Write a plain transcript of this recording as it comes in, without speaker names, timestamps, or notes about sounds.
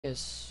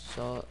Yes,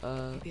 so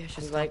Maybe I should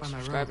please stop like, by my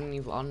subscribe, room. and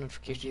leave all It'll be a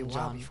notifications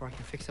while on. before I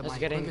can fix up Let's my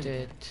get equipment into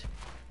again. it.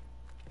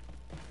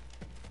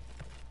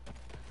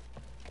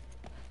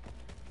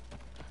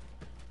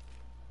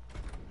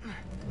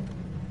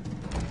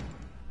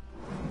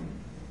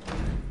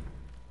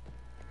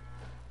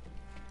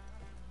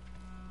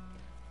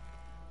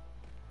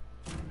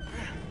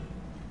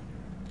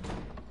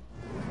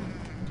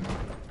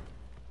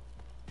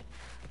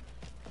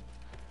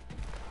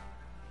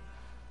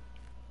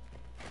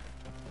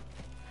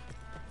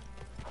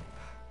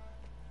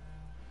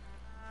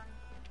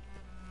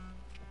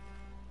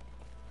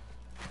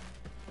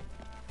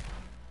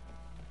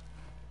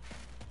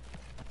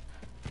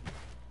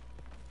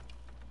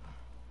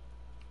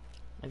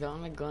 I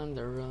don't want to go in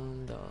the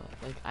room though.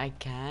 Like I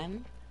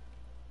can,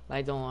 but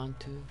I don't want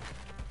to.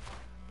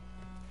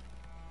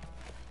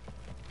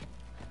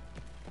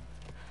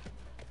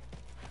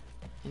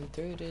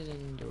 Intruded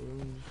in the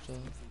room, so.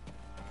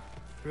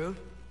 Rude?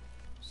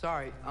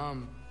 Sorry,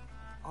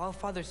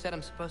 Allfather said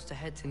I'm supposed to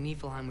head to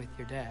Niflheim with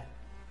your dad.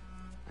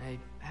 I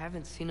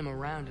haven't seen him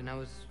around, and I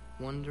was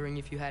wondering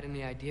if you had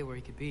any idea where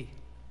he could be.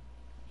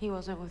 He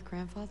wasn't with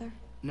Grandfather?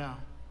 No.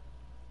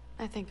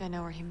 I think I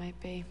know where he might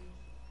be.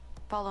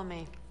 Follow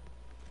me.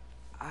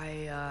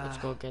 Let's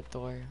go get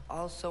Thor.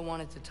 Also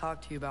wanted to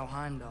talk to you about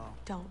Heimdall.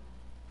 Don't.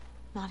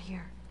 Not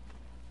here.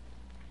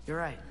 You're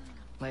right.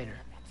 Later.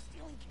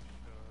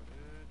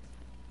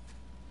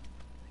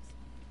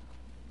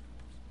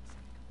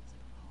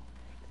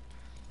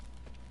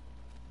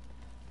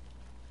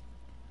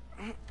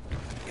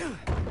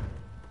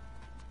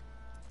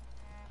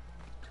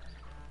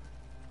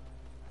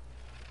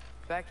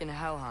 Back in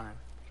Helheim,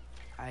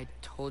 I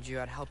told you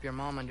I'd help your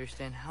mom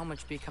understand how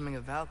much becoming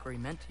a Valkyrie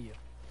meant to you.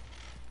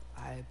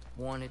 I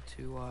wanted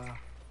to,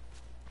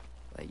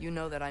 let you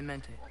know that I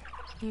meant it.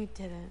 You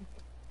didn't.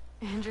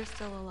 And you're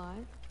still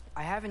alive?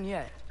 I haven't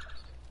yet,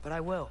 but I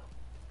will.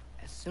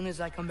 As soon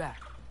as I come back.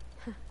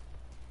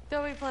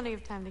 There'll be plenty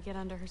of time to get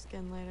under her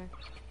skin later.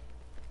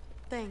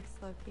 Thanks,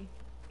 Loki.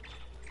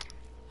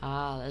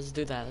 Let's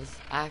do that. Let's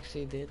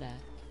actually do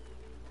that.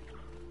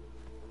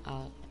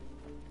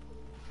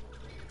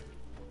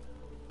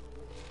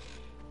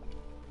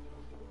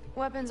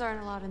 Weapons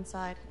aren't allowed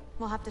inside.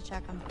 We'll have to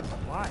check them.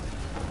 Why?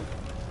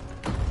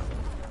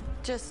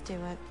 Just do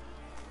it.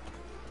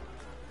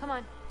 Come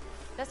on.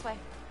 This way.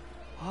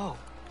 Oh.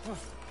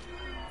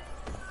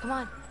 Come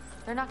on.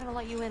 They're not gonna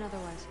let you in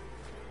otherwise.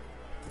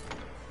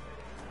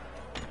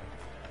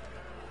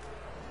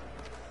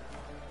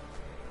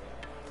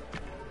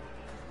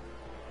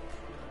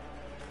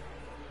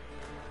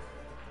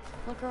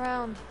 Look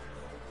around.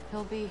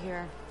 He'll be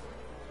here.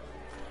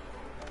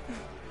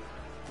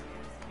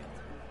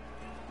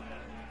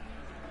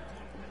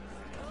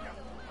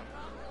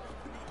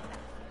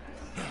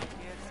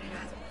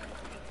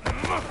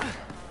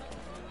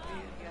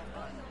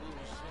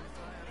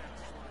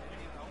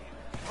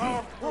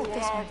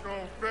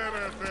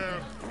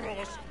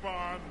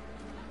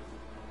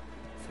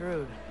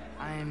 Thrud,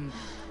 I'm...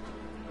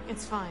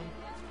 It's fine.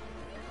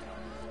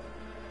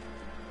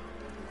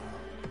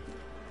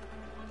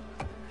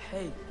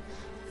 Hey,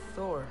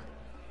 Thor.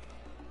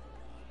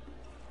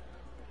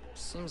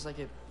 Seems like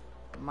it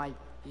might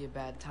be a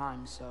bad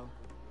time, so...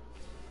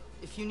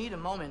 If you need a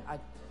moment, I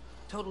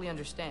totally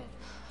understand.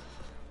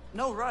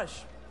 No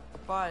rush,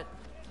 but...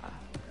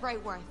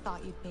 Right where I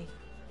thought you'd be.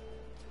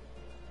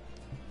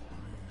 What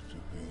are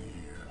you doing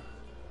here?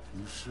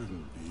 You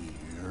shouldn't be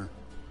here.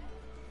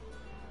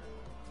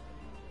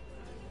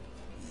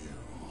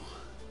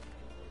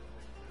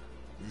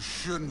 You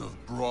shouldn't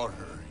have brought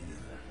her here.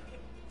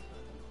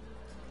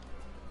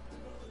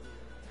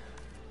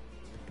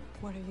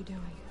 What are you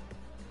doing?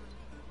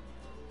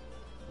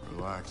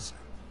 Relaxing.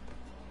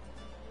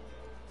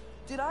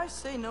 Did I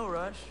say no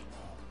rush?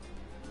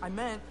 I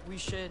meant we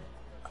should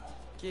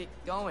get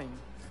going,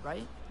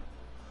 right?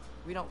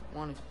 We don't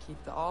want to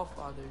keep the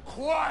Allfather...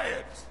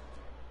 Quiet!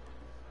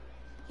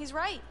 He's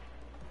right.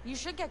 You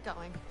should get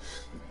going.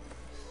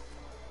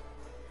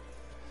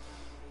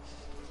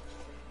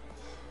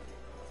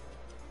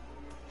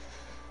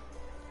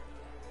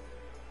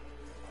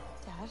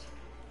 Dad?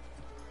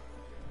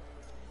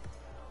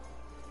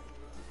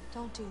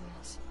 Don't do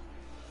this.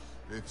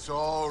 It's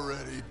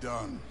already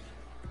done.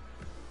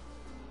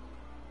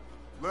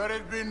 Let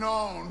it be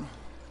known,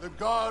 the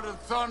God of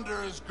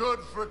Thunder is good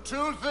for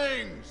two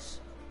things.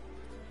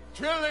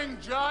 Killing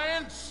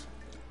giants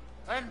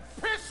and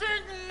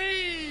pissing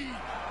me!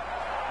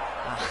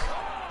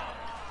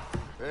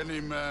 Any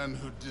man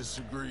who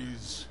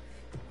disagrees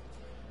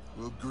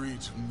will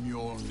greet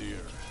Mjolnir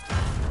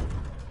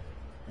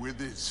with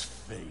his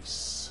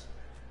face.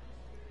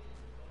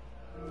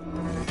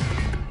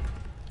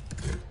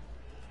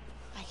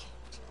 I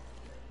can't.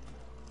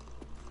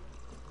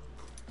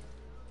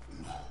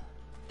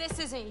 This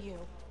isn't you.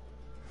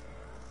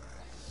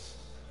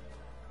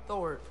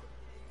 Thor...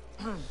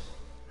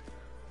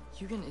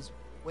 Hugin is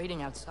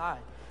waiting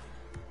outside.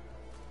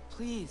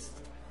 Please,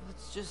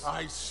 let's just...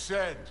 I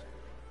said,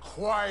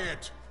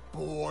 quiet,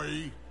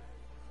 boy.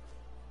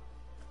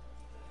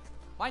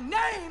 My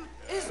name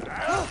is...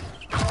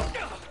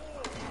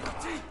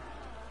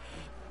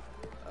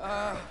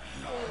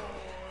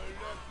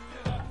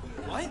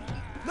 What?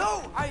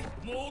 No,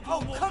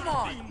 Oh, come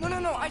on!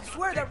 No, I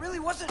swear that really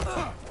wasn't...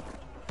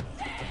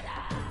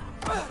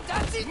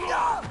 That's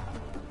enough!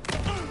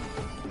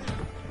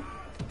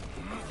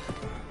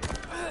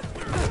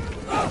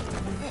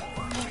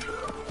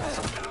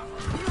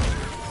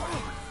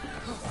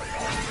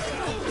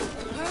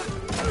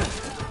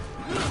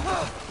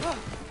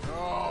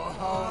 Oh,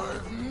 how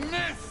I've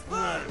missed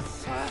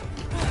this!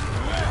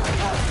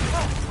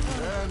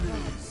 And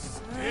he's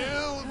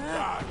still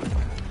got it.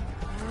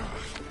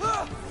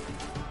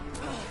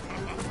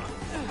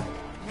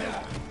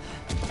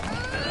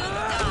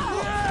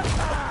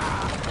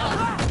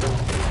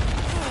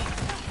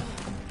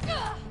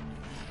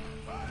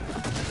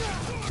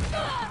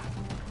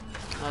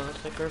 Oh,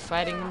 looks like we're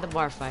fighting in the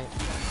bar fight.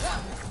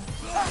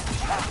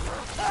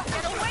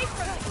 Get away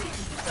from me!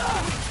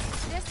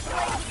 This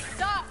place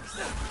sucks!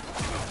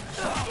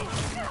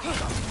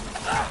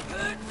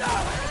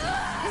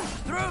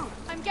 Through!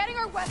 I'm getting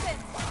our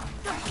weapons!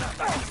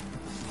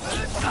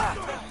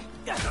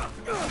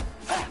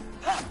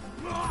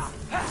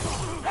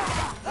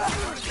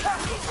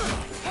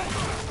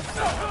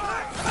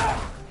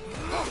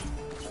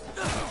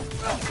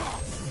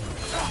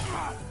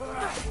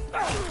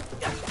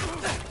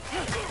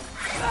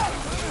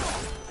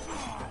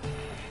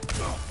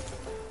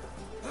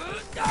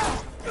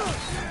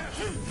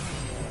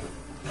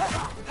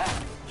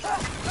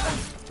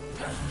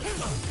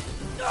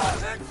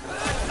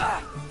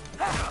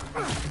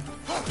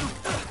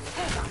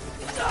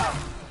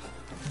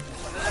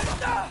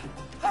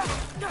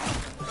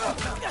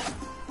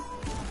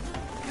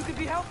 You could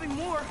be helping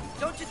more,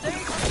 don't you think?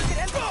 You could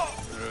end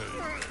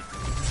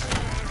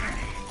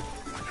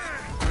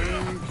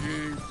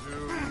Thinking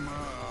too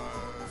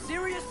much.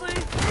 Seriously?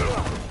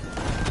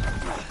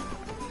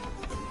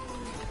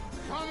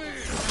 Come here!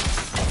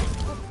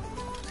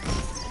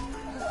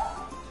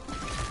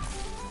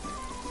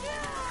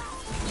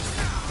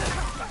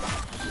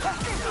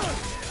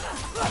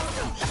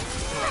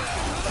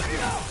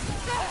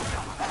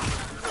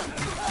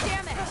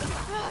 Damn it!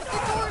 The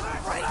door's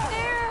right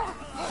there!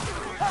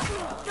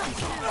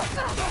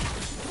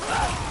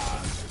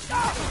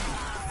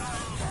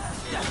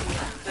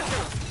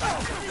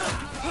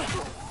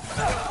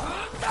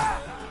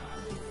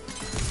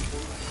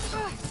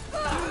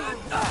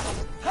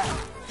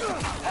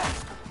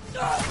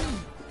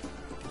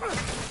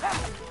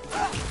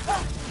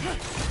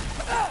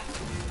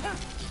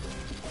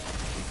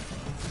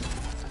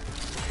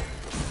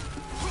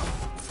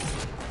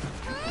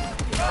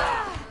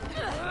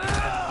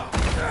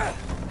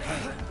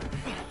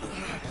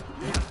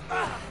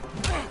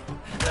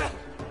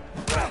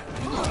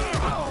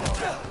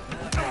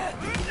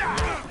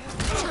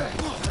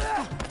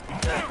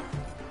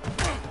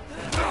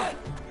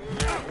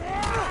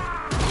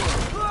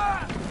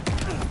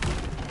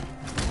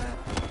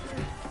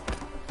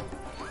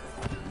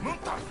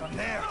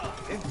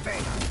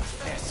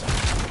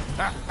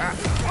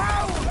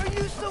 Ow! Are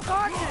you still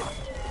conscious?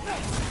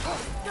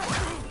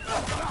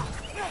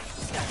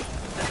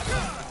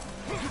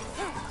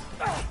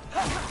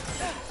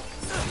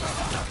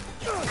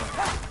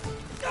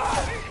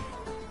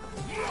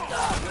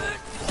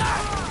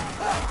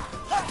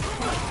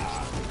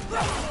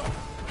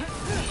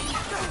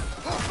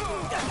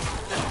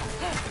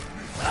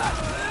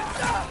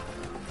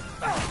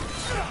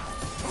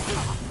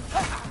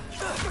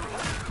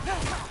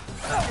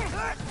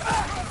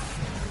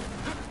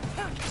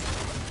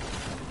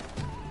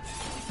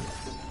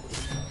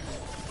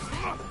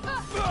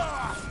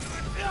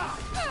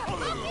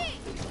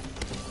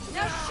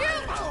 Now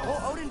shoot!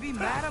 Will Odin be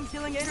mad I'm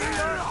killing Adrian?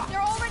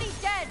 They're already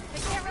dead. They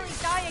can't really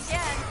die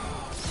again.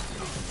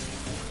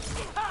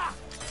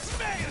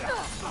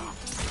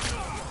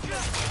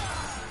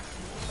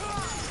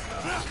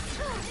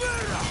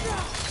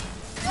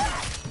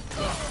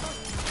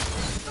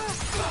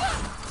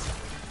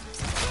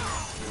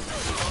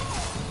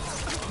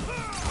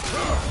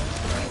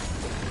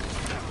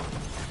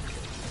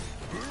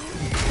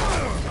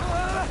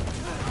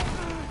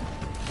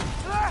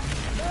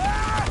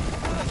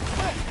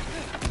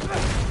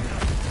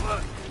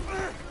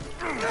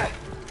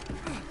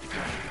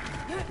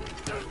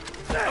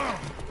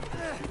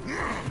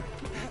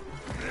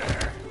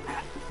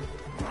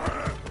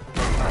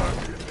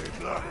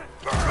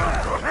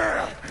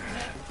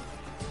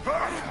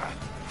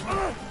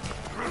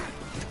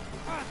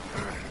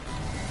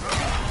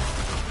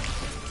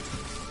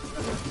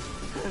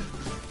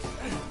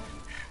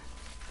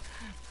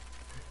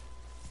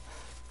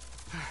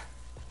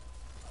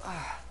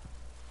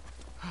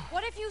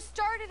 What if you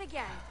started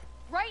again?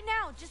 Right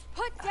now, just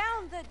put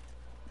down the...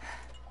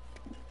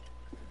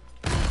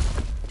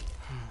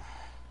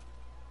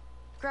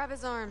 Grab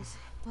his arms.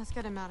 Let's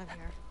get him out of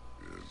here.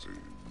 It's a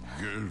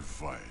good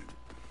fight.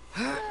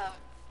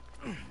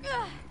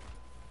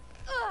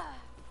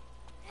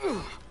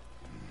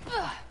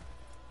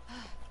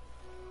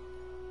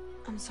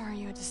 I'm sorry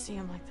you had to see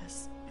him like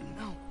this.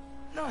 No,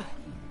 No,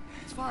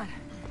 it's fine.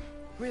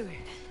 Really.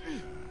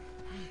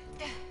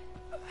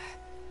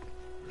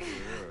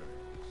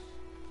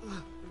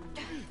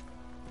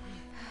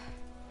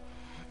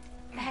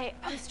 Hey,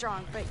 I'm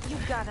strong, but you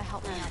gotta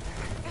help me out there.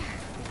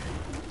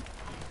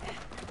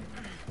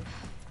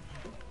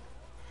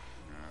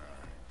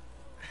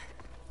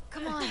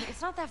 Come on,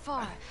 it's not that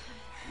far.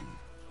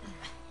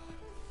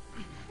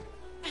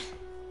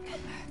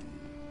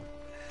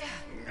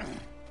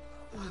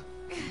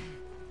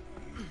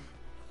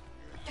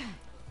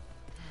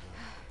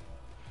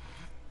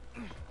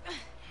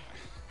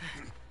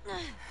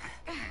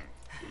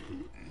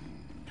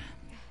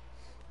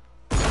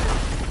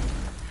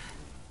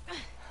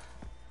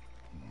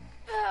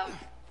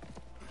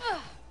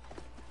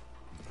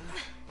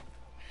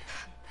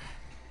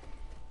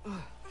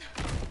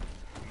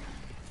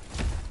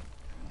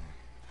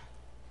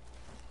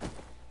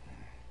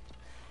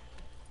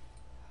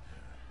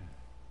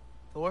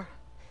 Thor?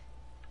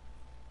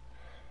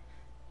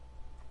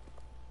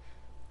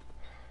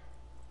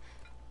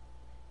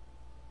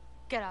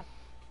 Get up.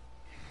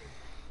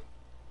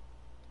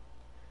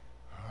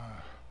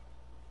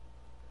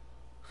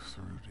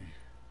 Thrudy.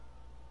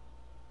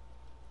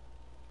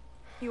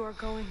 You are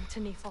going to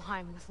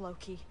Niflheim with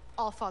Loki.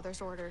 Allfather's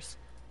orders.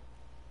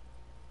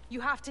 You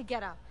have to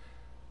get up.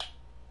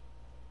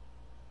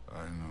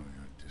 I know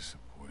you're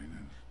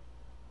disappointed.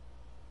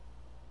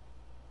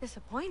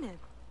 Disappointed?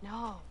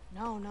 No.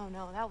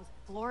 That was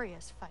a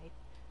glorious fight.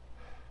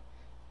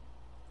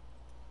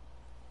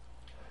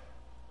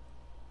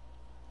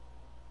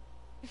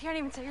 You can't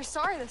even say you're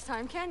sorry this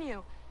time, can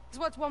you? Because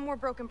what's one more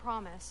broken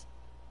promise?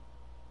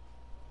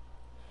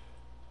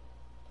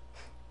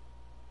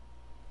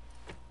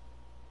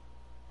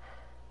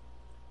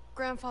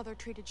 Grandfather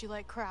treated you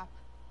like crap.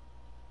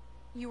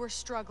 You were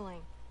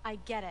struggling. I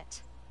get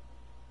it.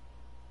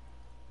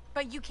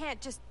 But you can't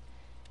just...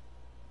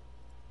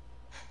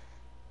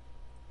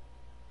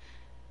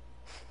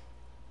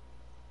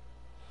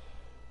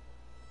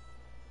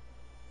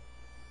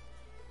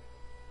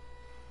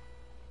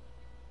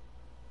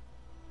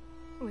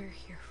 We're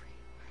here for you.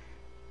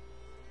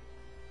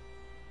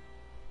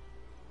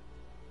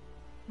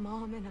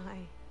 Mom and I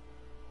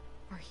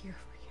are here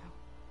for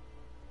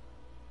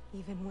you.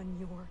 Even when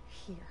you're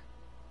here.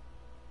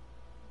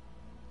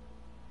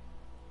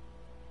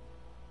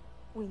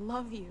 We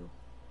love you.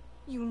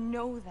 You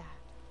know that.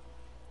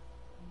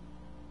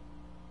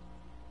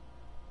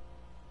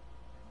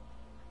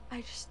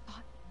 I just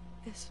thought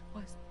this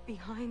was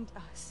behind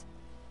us.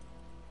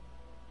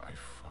 I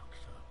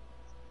fucked up.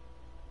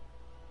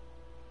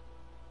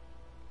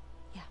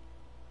 Yeah,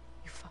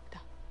 you fucked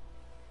up.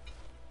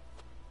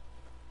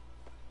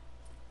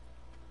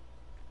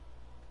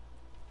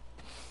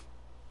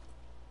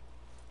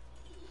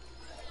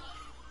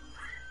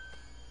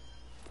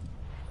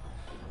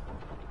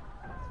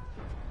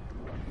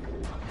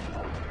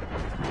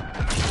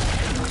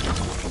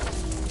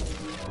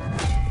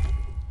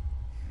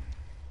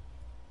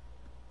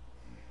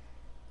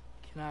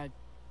 Can I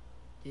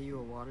get you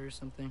a water or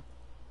something?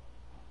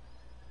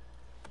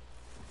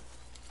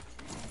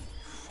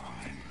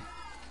 Fine.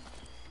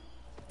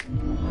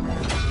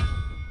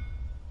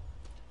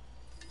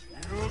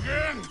 You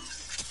again?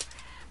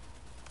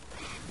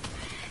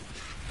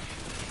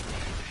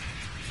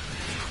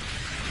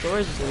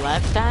 Thor's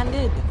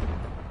left-handed?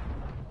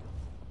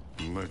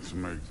 Let's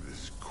make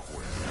this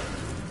quick.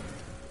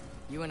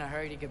 You in a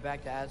hurry to get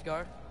back to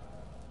Asgard?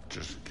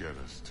 Just get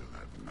us to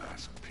that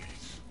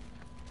masterpiece.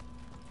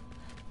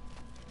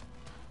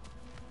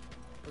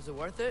 Was it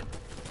worth it?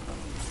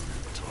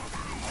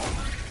 Talking.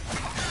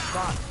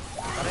 Fine.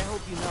 But I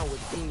hope you know what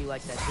seeing you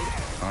like that did.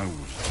 I was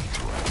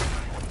blind,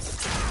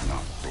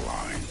 not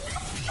blind.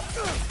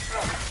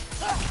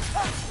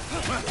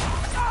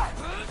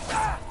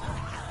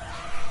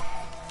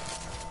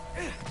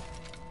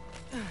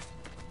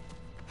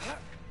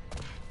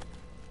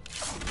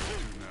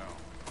 Now.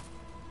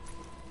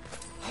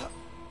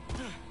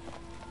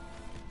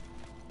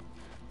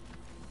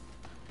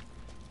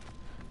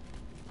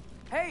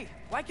 Hey,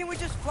 why can't we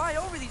just fly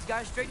over these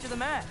guys straight to the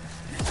mat?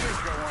 You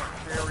think I want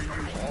to carry you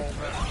all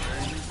that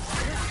way?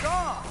 You're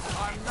strong!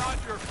 I'm not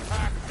your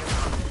captain.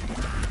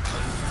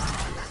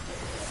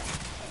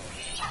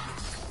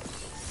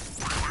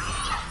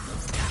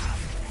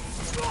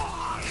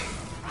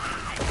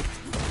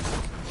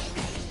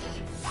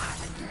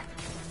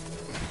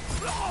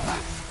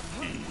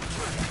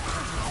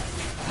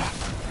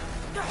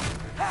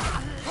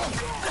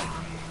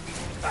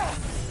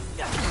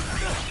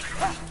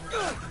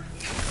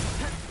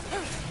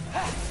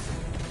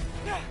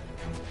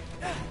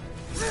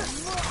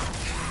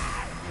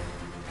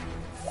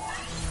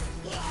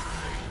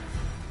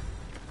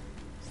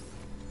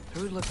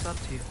 Thrud looks up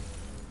to you.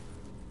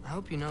 I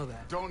hope you know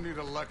that. Don't need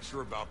a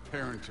lecture about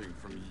parenting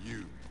from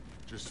you.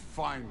 Just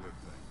find the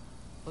thing.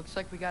 Looks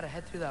like we gotta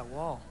head through that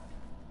wall.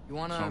 You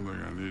wanna...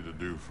 Something I need to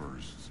do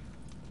first.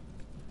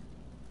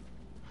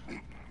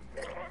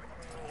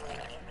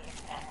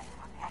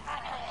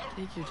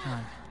 Take your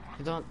time.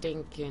 I don't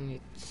think you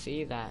need to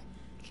see that,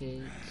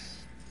 kids.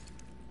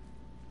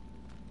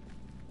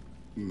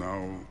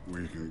 Now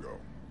we can go.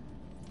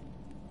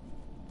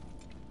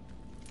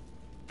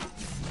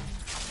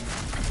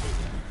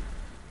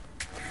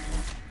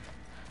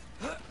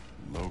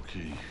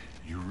 Loki,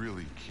 you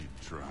really keep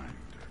trying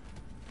to...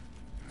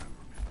 I don't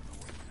even know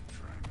what you're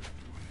trying to do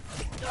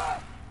anymore.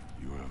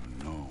 You have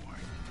no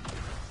idea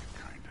the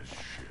kind of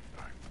shit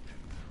I've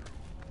been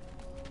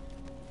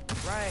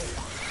through. Right.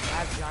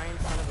 That giant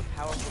son of a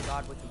powerful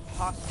god with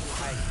impossibly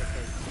high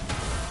expectations.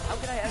 How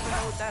could I ever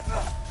know what that's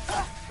like?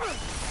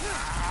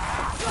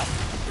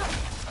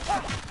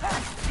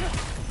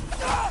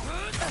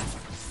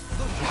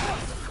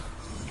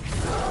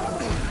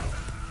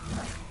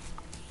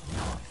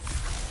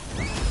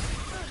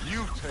 You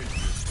take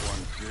this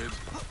one, kid.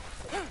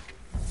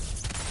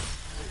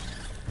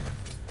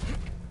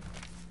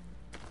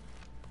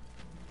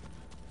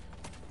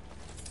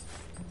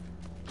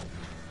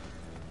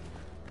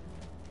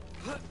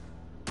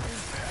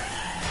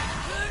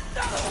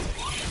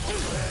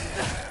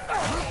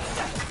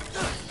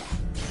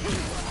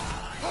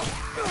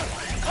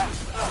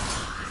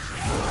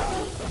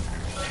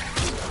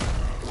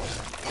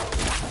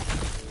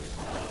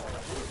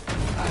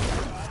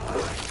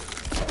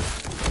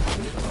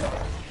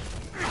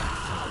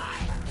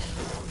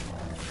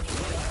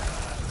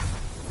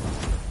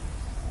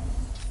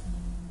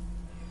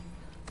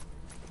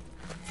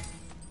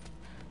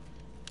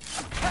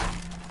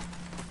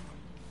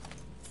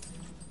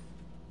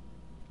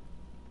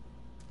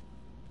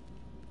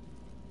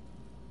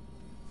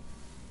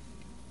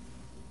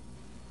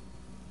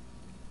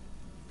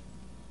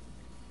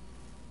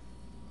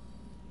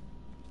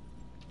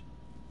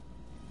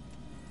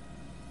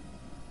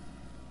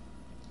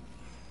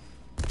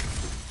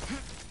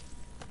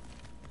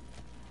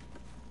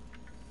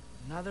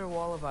 Another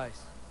wall of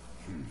ice.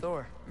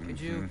 Thor, could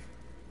you...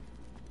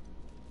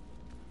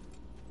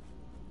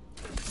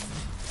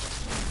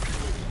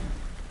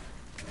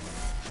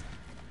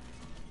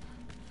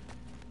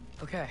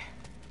 Okay.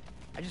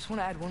 I just want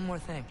to add one more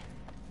thing.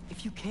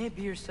 If you can't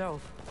be yourself,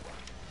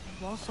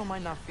 you also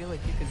might not feel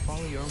like you can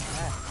follow your own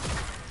path.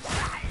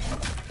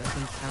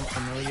 Doesn't sound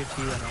familiar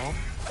to you at all?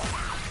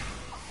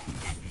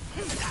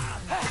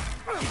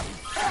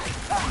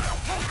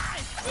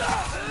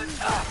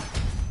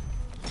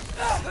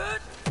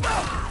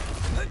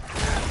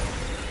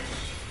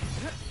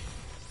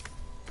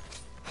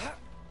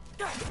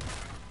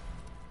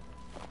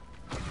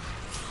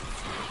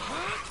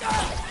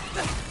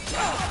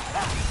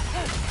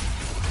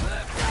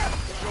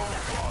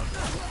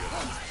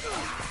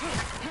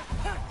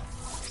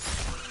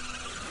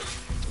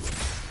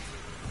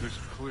 This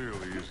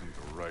clearly isn't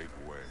the right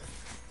way.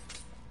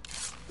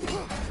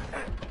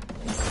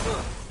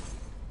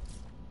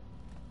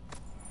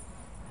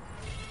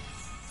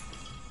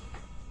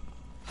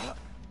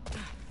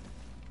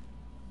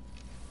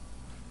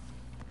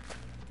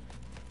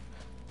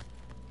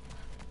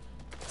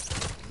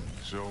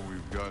 So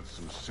we've got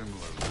some similar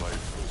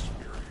life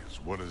experience.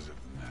 What does it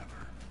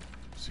matter?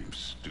 Seems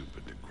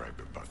stupid to gripe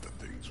about the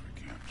things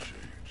we can't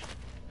change.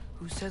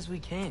 Who says we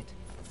can't?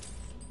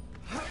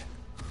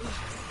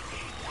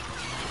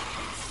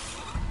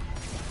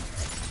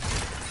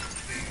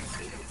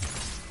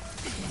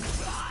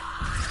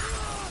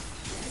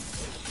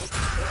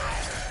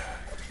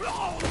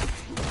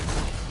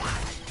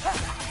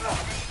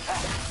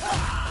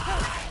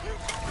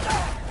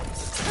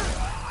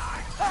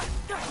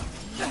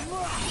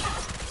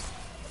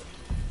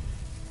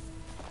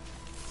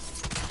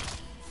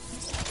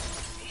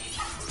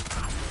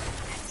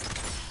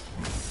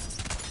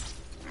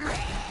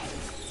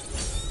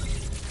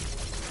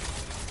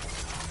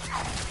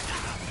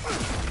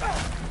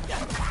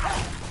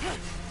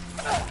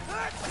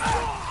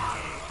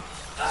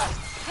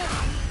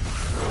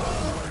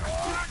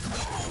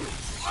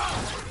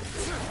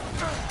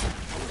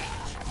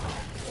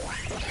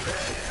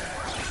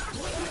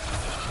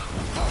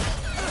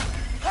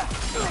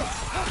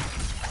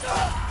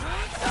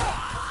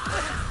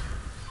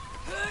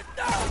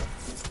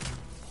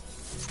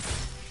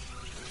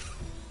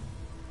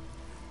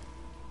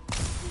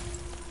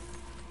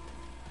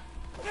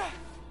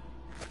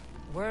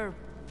 We're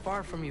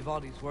far from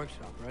Uvalde's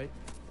workshop, right?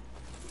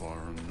 Far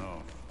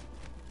enough.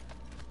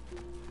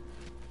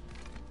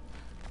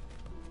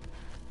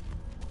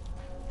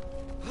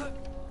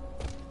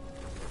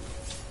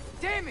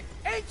 Damn it!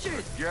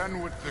 Ancient!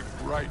 Again with the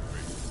griping.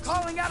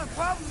 Calling out a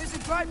problem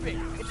isn't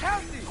griping. It's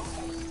healthy!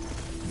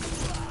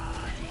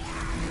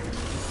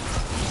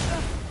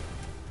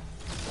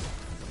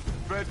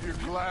 Bet you're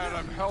glad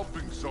I'm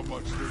helping so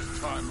much this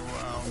time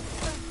around.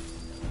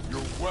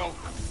 You're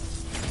welcome.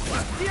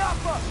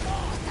 Diapa!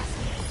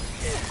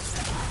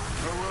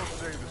 I will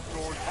say the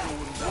sword's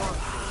doing work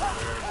over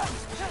there.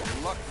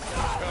 Lucky to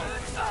help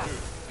you, too.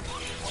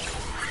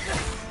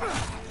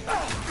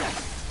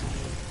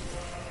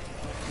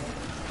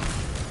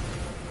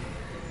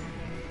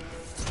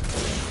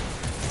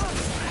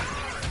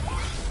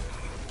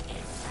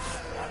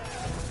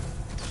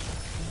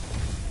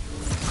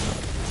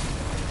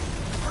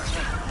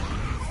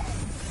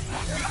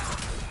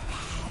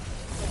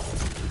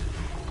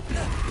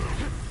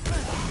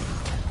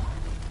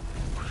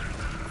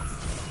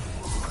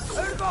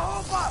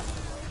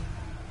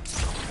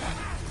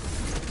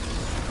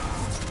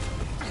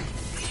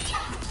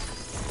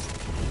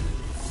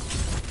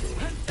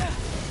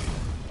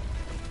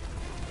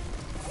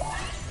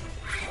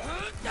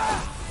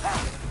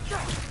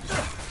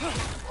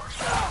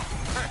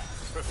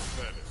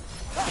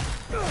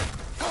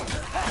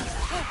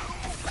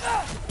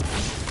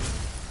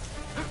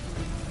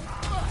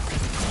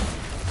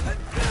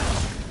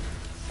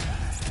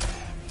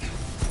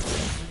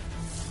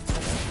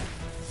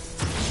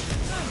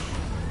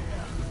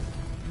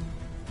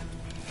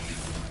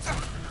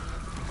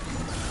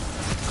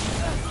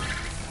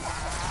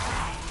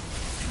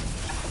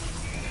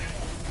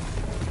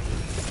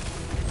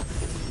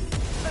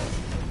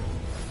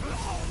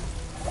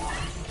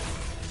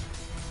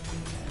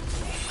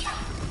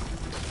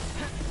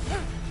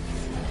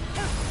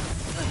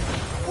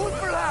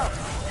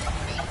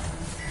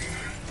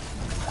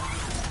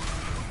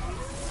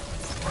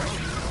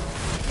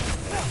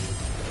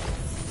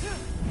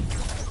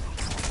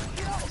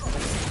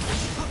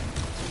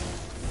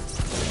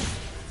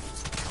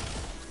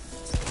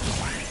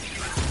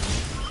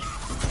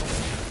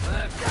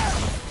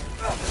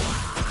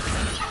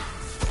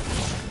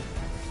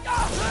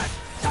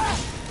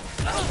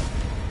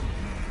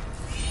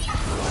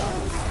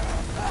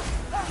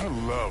 I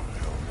love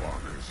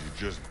Hellwalkers. You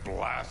just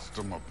blast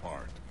them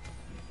apart.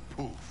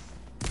 Poof.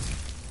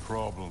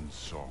 Problem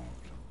solved.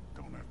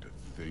 Don't have to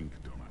think,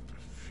 don't have to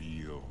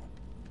feel.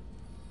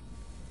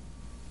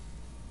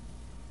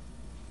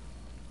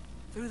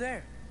 Through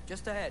there,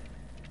 just ahead.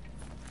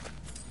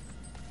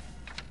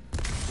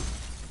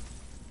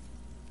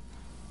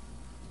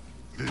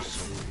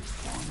 This'll be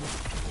fun.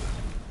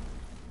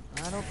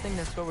 I don't think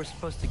that's where we're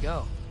supposed to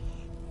go.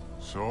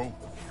 So,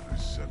 I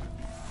said it'd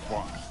be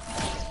fun.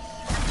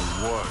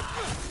 It was.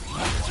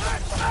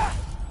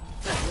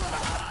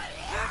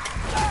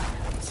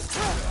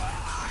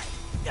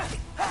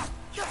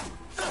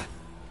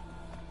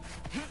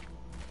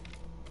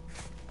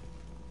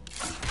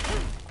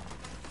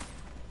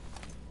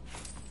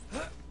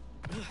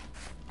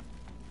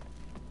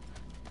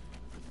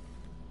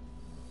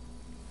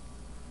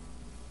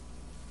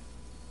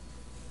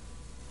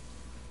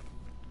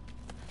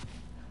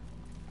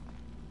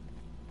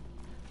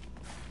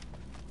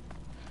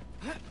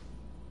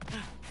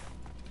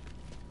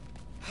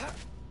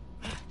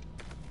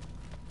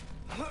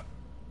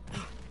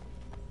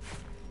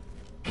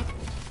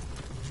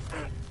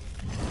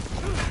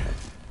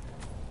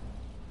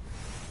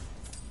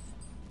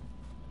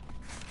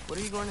 What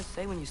are you going to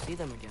say when you see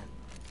them again?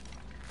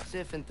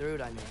 Sif and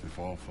Thrud, I mean. If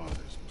all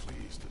father's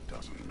pleased, it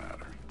doesn't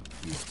matter.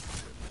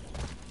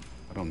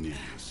 I don't need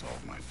you to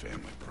solve my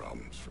family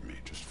problems for me.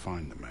 Just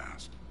find the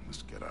mast.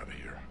 Let's get out of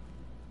here.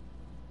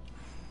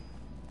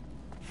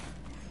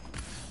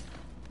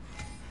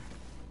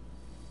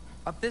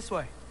 Up this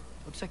way.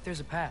 Looks like there's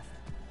a path.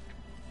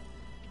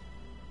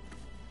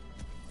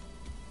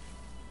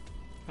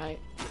 Right,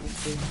 let's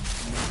see.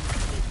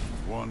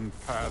 One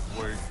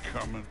pathway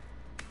coming.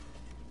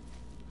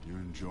 You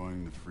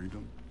enjoying the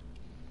freedom?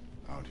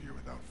 Out here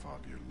without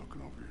Fabio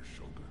looking over your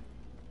shoulder?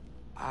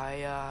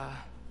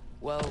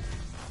 Well,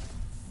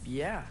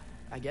 yeah,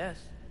 I guess.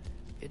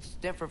 It's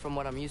different from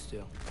what I'm used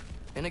to.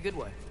 In a good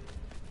way.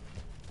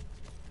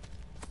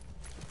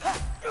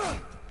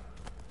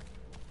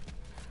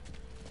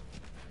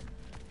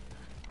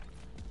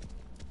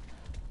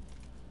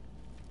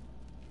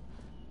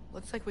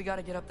 Looks like we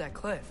gotta get up that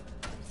cliff.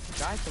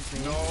 Try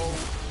something. No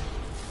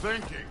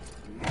thinking.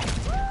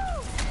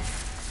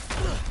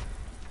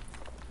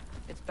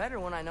 It's better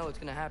when I know it's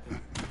gonna happen.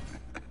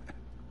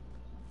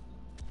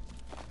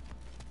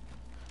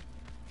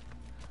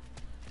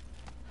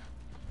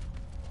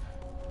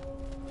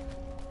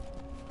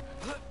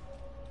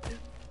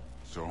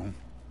 So,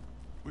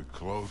 we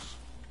close?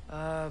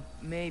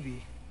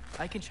 Maybe.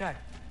 I can check.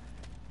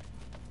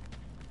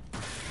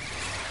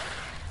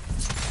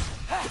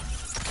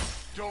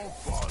 Don't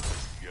bother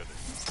getting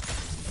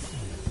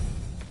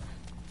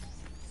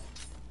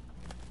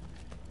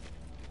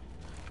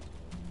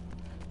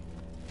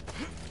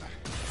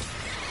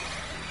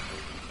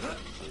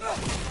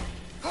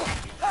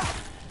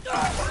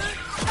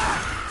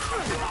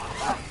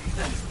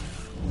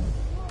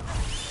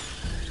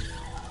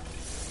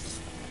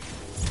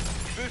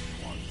This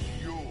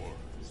one's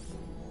yours.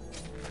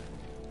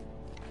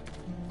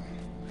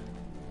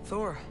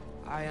 Thor,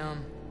 I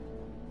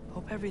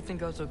hope everything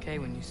goes okay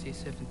when you see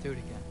Sif and Thrud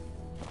again.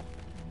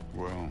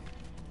 Well,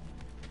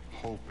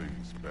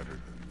 hoping's better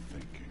than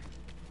thinking.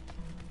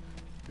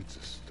 It's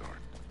a start.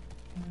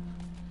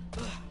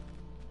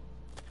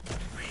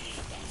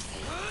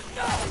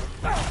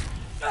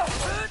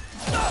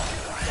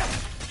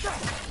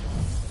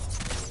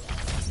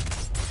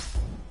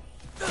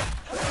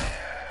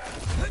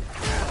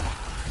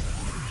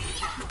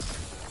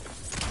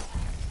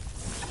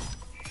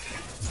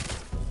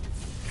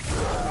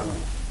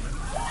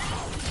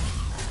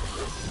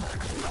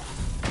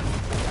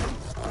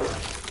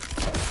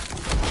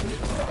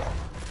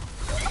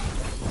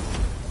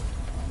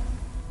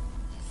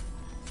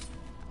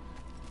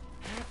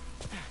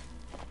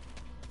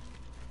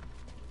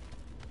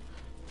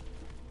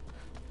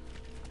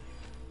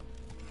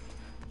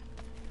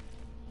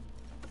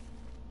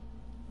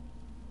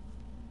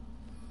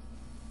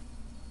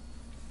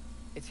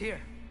 It's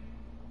here.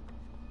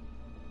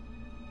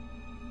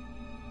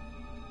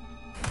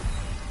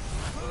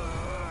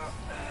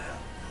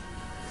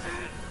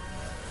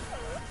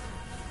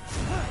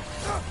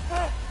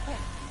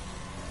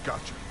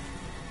 Gotcha.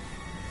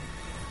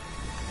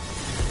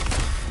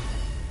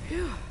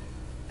 Phew.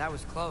 That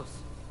was close.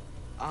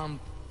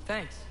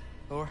 Thanks,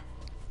 Thor.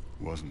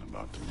 Wasn't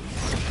about to.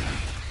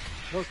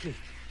 Loki,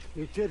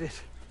 you did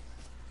it.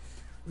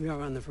 We are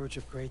on the verge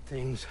of great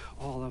things.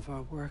 All of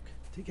our work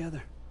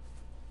together.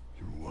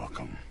 You're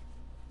welcome.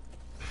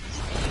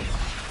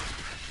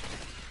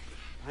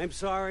 I'm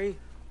sorry.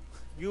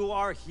 You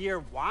are here.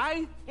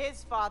 Why?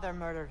 His father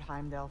murdered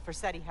Heimdall.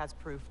 Forseti has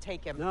proof.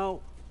 Take him.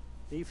 No.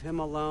 Leave him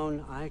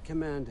alone. I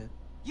command it.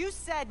 You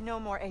said no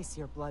more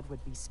Aesir blood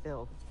would be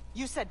spilled.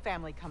 You said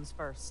family comes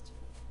first.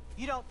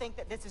 You don't think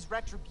that this is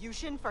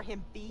retribution for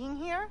him being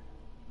here?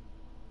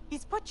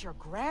 He's put your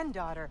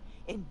granddaughter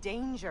in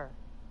danger.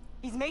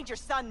 He's made your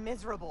son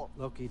miserable.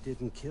 Loki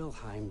didn't kill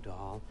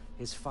Heimdall.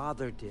 His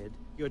father did.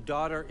 Your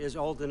daughter is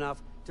old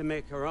enough to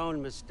make her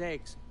own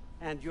mistakes.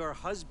 And your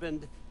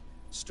husband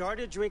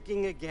started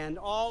drinking again,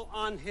 all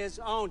on his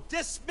own.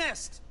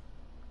 Dismissed!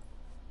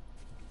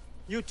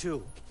 You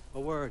two, a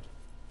word.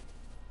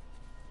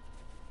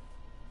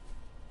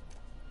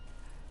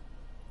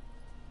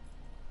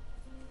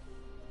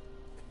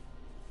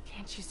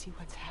 Can't you see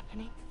what's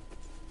happening?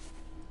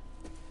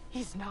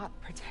 He's not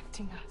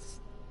protecting us.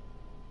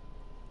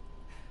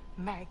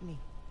 Magni,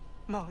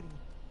 Modi,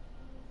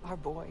 our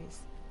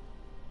boys.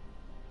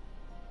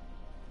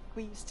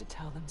 We used to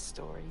tell them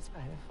stories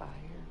by the fire.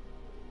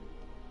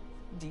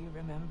 Do you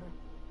remember?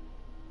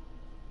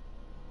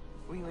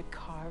 We would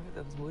carve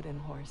those wooden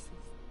horses.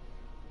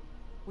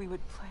 We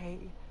would play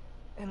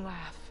and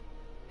laugh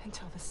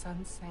until the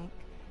sun sank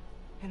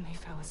and they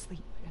fell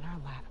asleep in our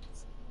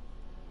laps.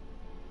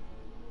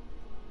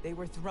 They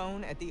were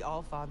thrown at the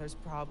Allfather's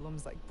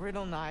problems like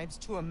brittle knives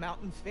to a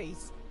mountain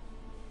face.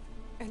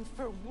 And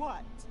for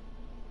what?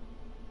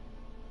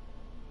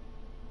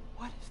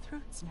 What if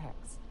Thrud's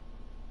next?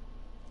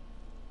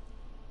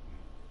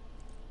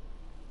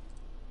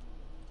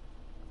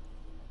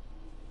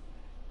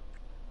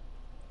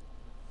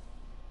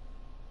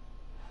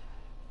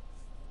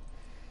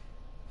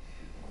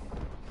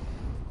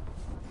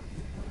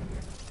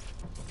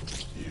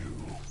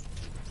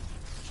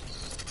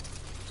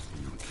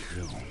 You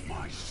kill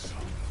my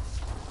sons.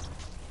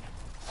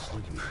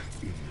 Sleep in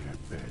their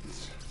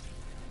beds.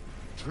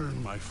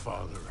 Turn my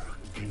father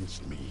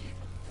against me.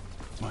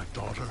 My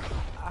daughter.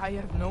 I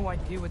have no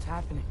idea what's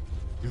happening.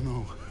 You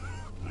know,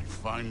 I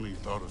finally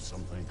thought of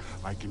something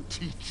I can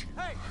teach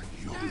you. Hey,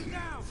 young. stand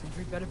down!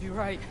 Sindri better be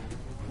right.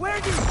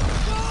 Where'd you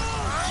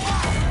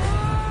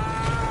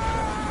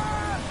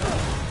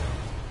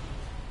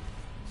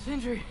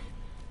Sindri!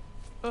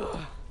 Ugh.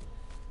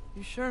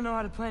 You sure know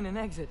how to plan an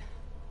exit.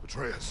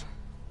 Atreus.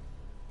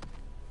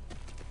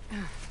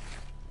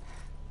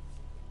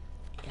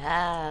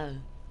 Yeah,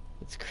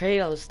 it's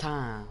Kratos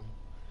time.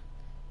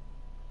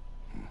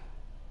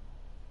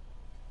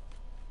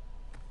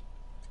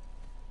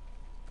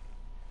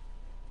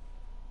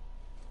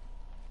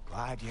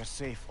 Glad you're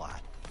safe,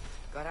 lad.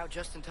 Got out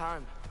just in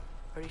time.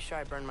 Pretty sure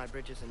I burned my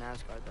bridges in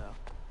Asgard, though.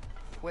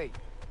 Wait,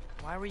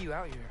 why were you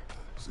out here?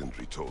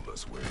 Sindri told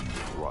us where you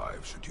would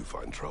arrive should you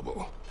find trouble.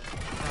 Oh,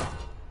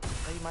 I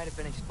thought you might have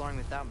been exploring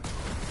without me.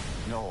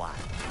 No, lad.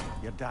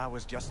 Your dad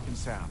was just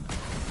concerned.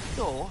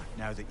 Though,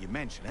 now that you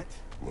mention it...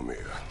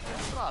 Mimir,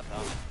 Brother,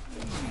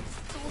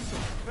 don't so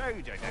proud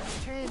and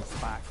intense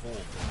back home.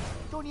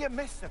 Don't you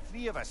miss the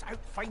three of us out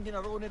finding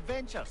our own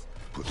adventures?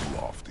 putting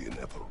off the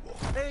inevitable.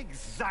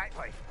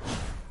 Exactly.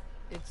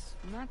 It's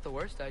not the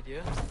worst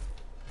idea.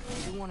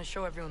 I do want to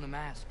show everyone the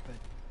mask, but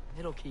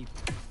it'll keep.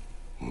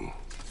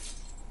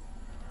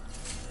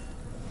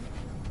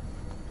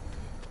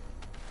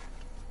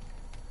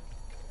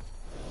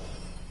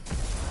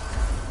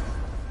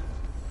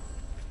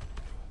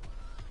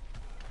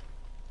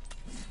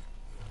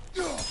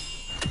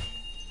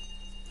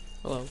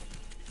 Hello.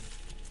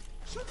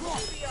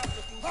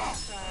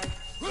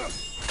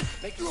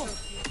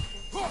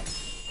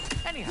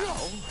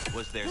 Anyhow,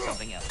 was there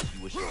something else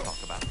you wish to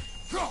talk about?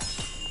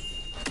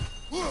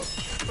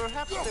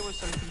 Perhaps there was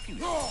some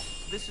confusion.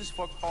 This is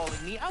for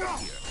calling me out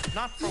here,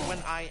 not for when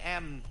I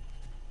am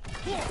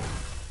here.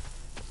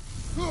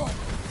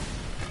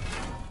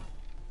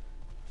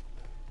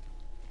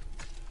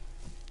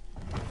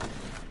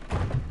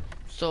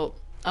 So,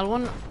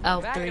 L1,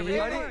 Back, L3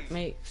 everybody.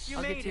 makes...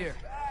 I'll get to here.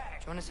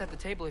 Join us at the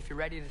table if you're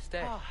ready to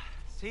stay. Oh,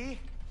 see?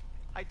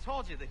 I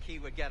told you the key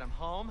would get him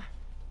home.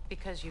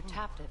 Because you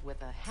tapped it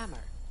with a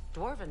hammer.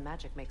 Dwarven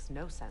magic makes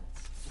no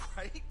sense.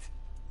 Right?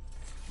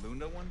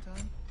 Luna one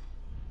time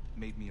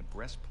made me a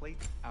breastplate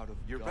out of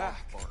You're dog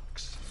back.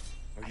 barks.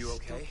 Are you I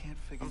okay? Still can't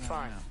figure I'm that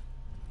fine. out.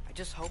 I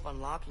just hope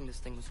unlocking this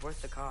thing was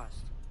worth the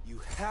cost. You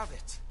have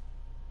it.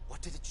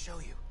 What did it show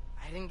you?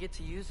 I didn't get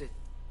to use it.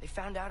 They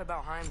found out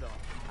about Heimdall.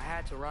 I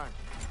had to run.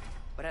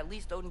 But at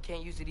least Odin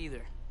can't use it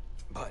either.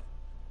 But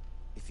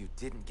if you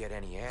didn't get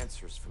any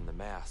answers from the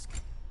mask,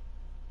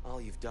 all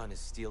you've done is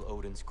steal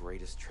Odin's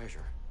greatest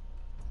treasure.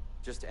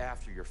 Just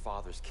after your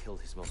father's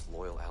killed his most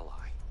loyal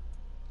ally.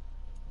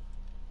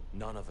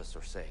 None of us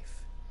are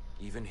safe,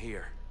 even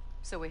here.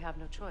 So we have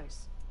no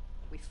choice.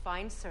 We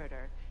find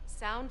Surtur,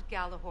 sound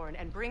Gjallarhorn,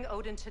 and bring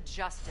Odin to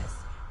justice.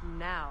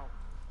 Now.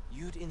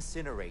 You'd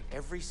incinerate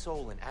every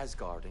soul in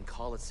Asgard and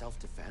call it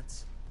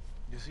self-defense?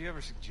 Does he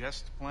ever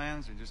suggest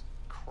plans or just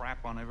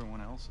crap on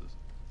everyone else's?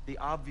 The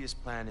obvious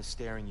plan is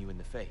staring you in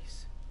the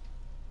face.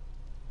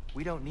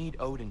 We don't need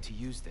Odin to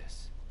use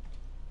this.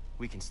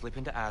 We can slip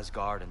into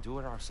Asgard and do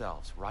it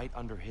ourselves, right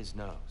under his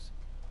nose.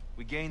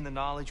 We gain the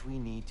knowledge we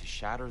need to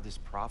shatter this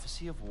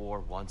prophecy of war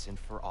once and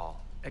for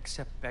all.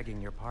 Except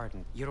begging your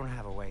pardon, you don't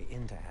have a way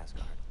into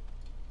Asgard.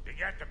 They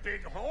got the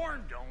big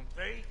horn, don't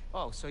they?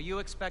 Oh, so you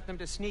expect them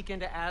to sneak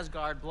into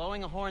Asgard,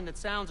 blowing a horn that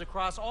sounds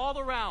across all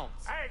the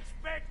realms? I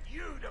expect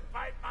you to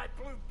bite my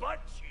blue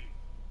butt cheek.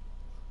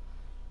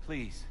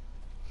 Please,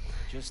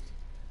 just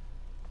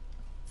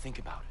think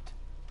about it.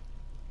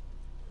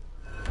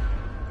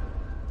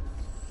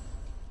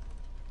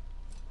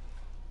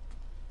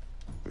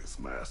 This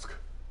mask.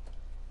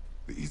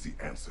 The easy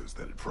answers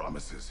that it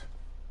promises.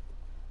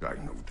 I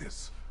know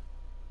this.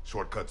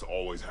 Shortcuts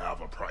always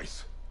have a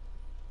price.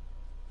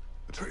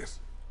 Atreus,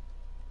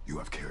 you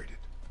have carried it.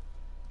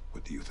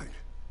 What do you think?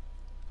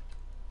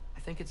 I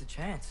think it's a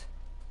chance.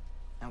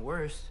 At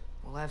worst,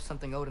 we'll have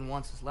something Odin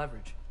wants as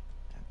leverage.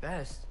 At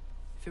best,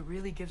 if it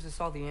really gives us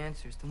all the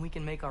answers, then we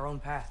can make our own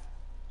path.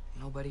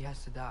 Nobody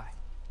has to die.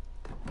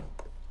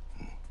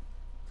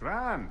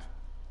 Grand.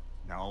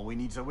 Now all we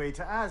need's a way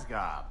to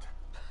Asgard.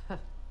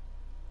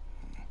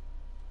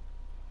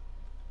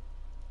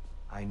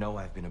 I know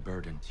I've been a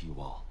burden to you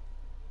all.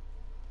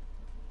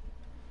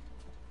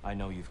 I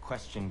know you've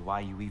questioned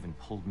why you even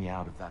pulled me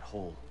out of that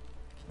hole.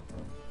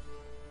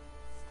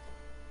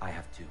 I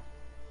have too.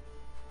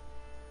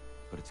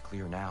 But it's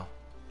clear now.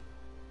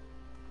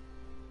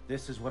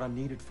 This is what I'm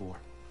needed for.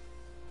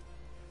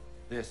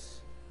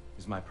 This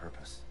is my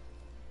purpose.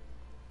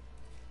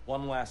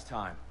 One last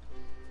time,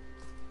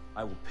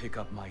 I will pick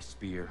up my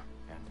spear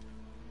and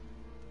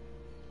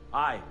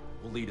I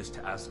will lead us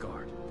to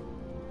Asgard.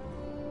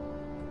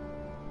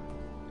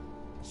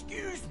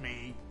 Excuse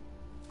me,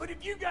 but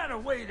if you got a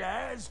way to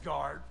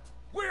Asgard,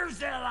 where's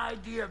that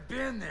idea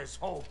been this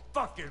whole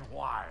fucking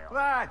while?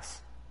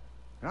 Lads!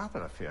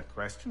 Rather a fair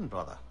question,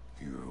 brother.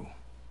 You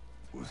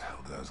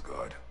withheld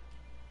Asgard.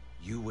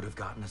 You would have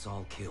gotten us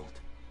all killed.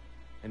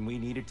 And we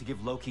needed to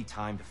give Loki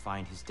time to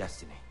find his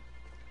destiny.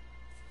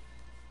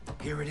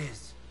 Here it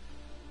is.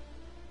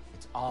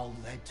 It's all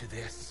led to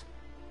this.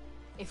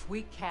 If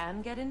we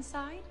can get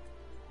inside,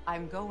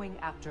 I'm going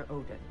after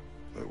Odin.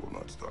 I will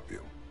not stop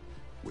you.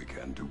 We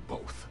can do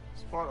both.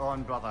 Spot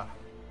on, brother.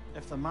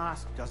 If the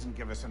mask doesn't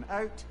give us an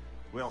out,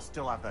 we'll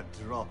still have the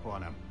drop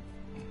on him.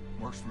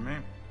 Works for me.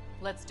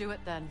 Let's do it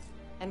then.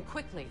 And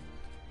quickly,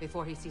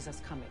 before he sees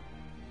us coming.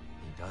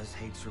 He does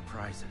hate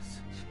surprises.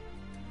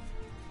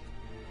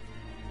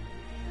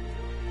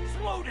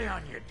 Slow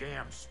down, you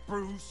damn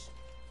spruce.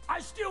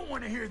 I still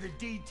want to hear the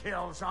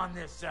details on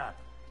this,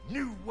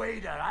 new way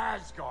to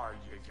Asgard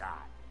you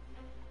got.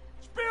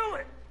 Spill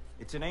it!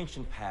 It's an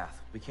ancient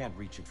path. We can't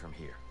reach it from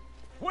here.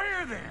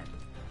 Where then?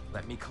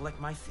 Let me collect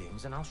my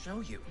things and I'll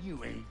show you.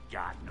 You ain't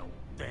got no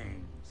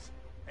things.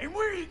 And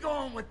where are you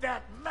going with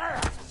that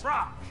mask,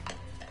 Brock?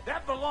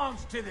 That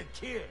belongs to the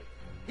kid.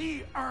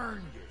 He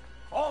earned it.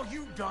 All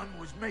you done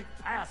was make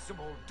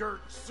passable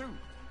dirt soup.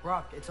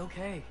 Brock, it's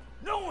okay.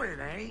 No, it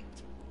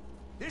ain't.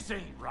 This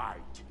ain't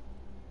right.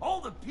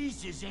 All the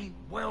pieces ain't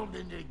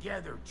welding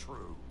together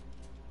true.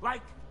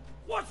 Like,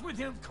 what's with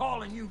him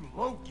calling you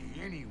Loki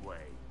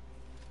anyway?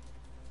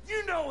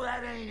 You know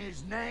that ain't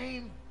his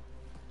name.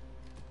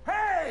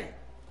 Hey!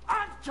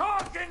 I'm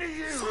talking to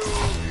you!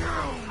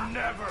 You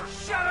never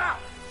shut up!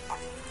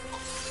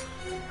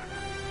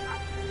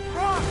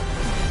 Brock!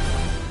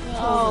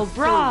 Oh,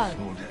 Brock!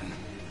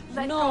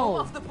 Let go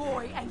of the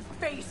boy and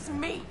face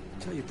me!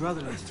 Tell your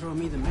brother to throw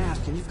me the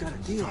mask and you've got a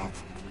deal. Stop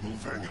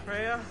moving.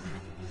 Freya,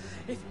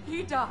 if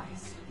he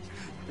dies...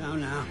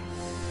 Now.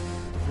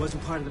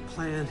 Wasn't part of the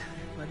plan,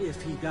 but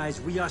if he dies,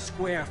 we are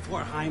square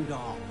for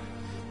Heimdall.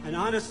 And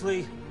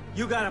honestly,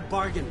 you got a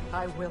bargain.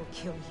 I will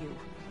kill you.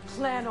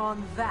 Plan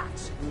on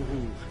that.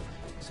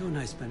 So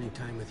nice spending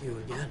time with you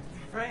again.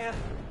 Freya,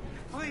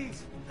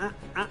 please.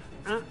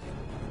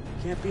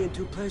 Can't be in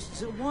two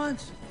places at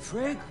once,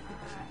 Frigg.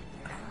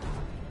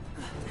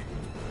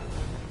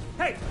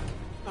 Hey!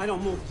 I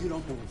don't move, you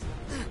don't move.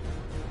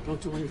 Don't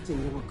do anything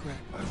you regret.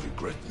 I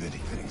regret many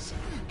things.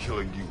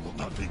 Killing you will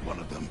not be one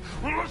of them.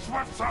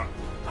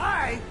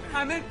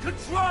 I'm in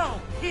control!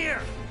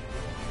 Here!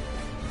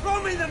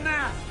 Throw me the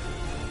mask!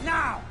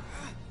 Now!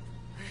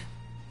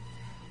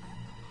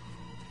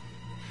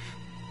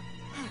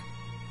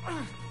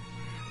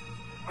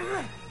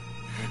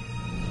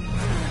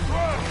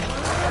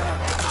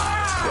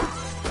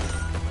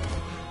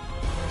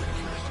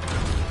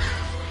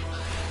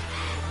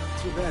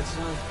 Too bad,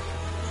 son.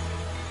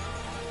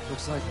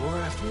 Looks like war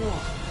after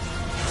all.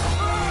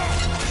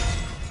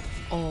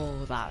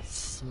 Oh, that's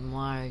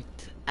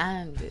smart.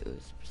 And it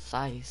was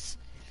precise.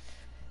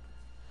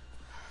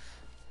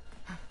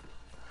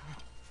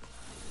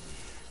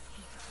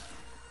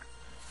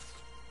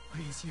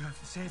 Triss, you have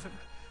to save him.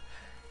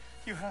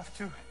 You have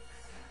to.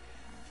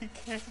 He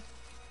can't.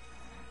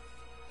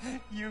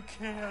 You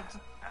can't.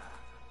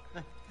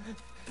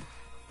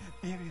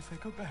 Maybe if I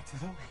go back to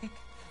the lake.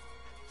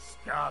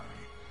 Stop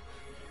it.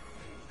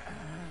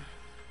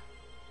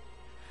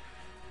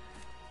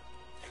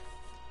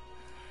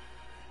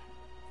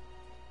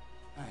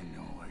 I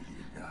know what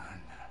you've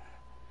done.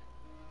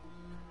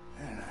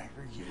 And I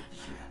forgive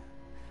you.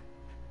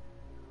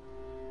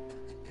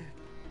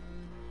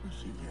 But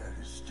you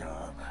gotta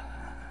stop.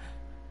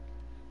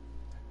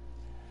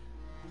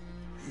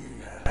 You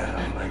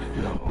gotta let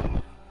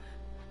go.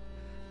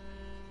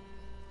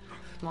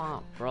 Come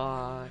on,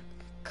 Brock.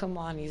 Come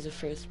on, he's the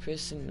first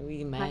person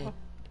we met.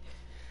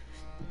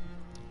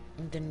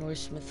 In the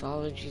Norse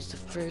mythology, he's the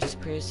first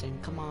person.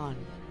 Come on.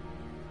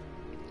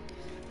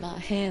 Not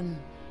him.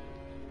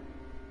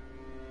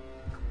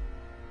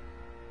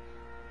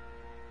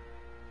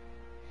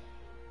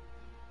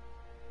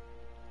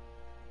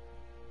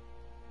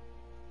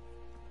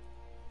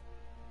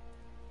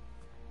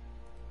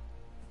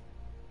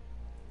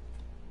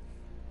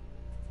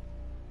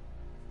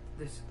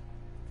 This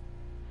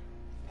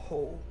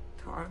whole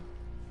time?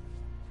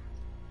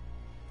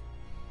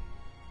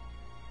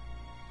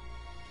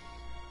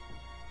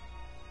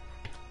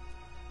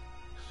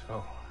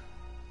 So,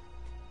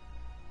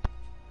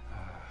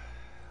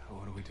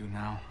 what do we do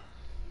now?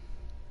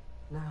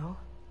 Now?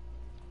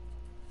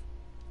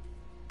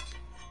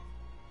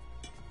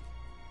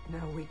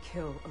 Now we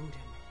kill Odin.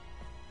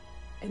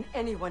 And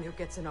anyone who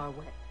gets in our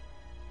way.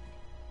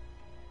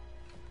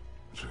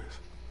 Atreus.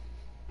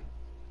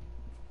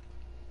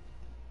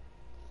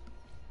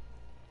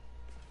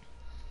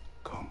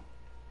 Come.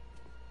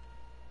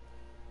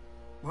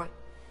 What?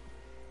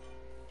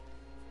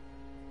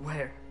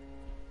 Where?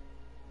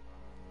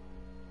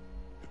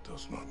 It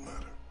does not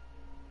matter.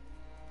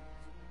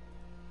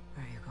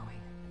 Where are you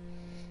going?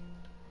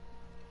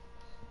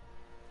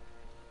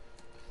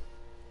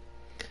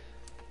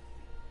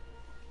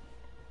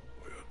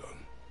 We are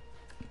done.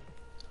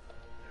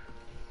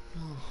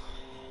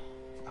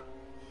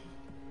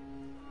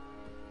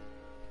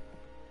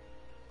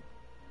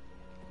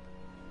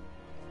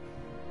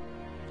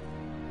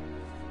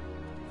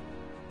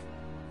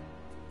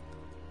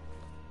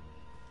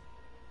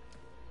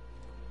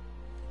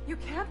 You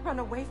can't run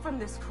away from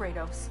this,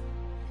 Kratos.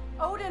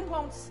 Odin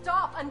won't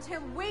stop until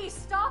we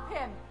stop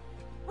him.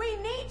 We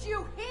need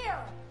you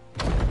here.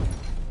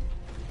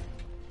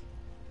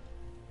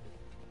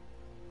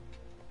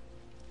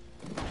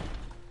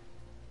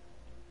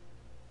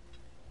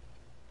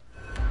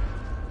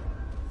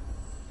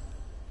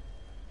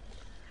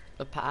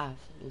 The path.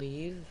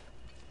 Leave.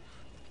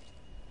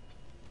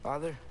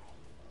 Father,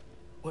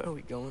 where are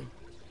we going?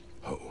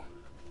 Oh.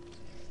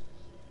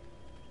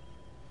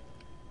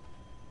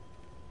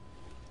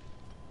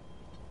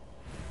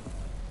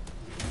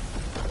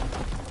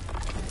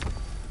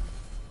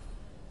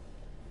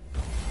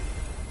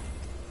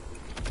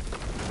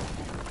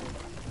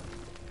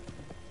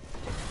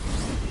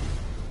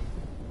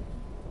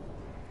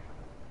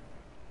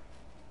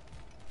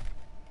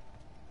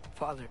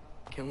 Father,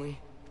 can we?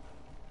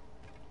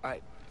 I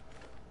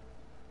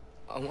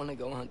want to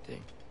go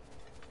hunting.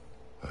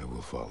 I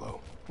will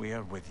follow. We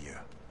are with you,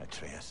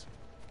 Atreus.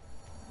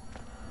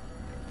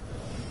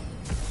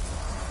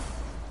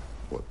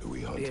 What do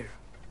we hunt? Deer.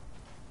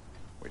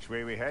 Which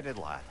way we headed,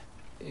 lad?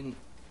 In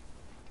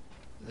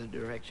the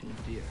direction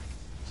of deer.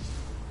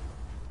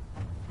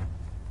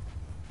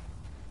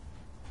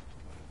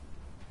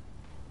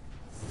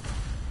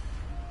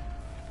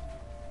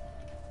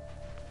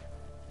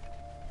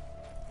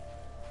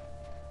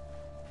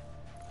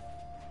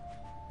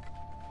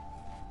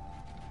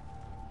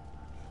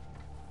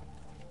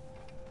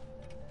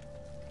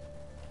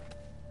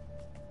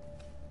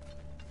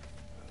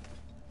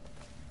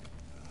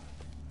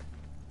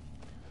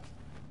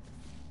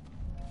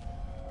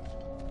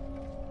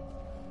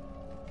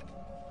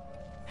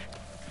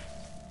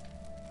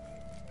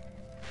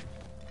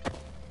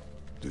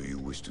 Do you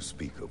wish to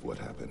speak of what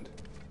happened?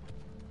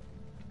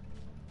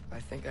 I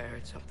think I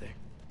heard something.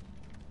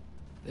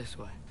 This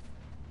way.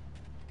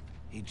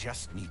 He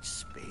just needs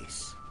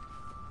space.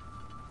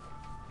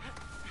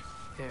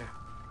 Here.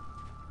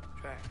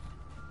 Tracks.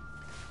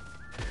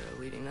 They're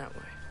leading that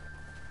way.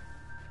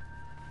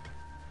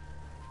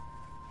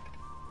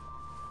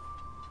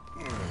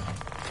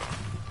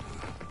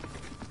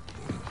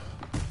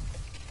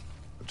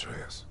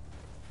 Atreus,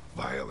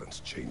 violence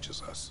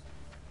changes us.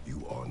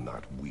 You are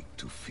not weak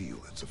to feel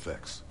its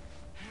effects.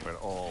 We're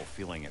all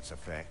feeling its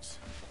effects.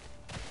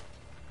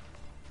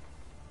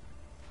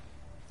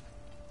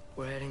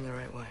 We're heading the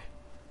right way.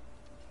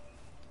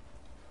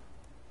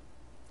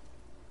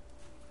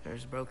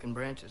 There's broken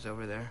branches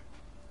over there.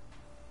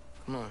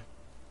 Come on.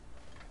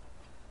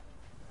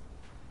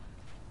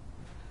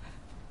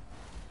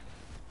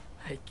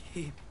 I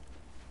keep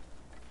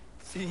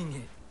seeing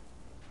it.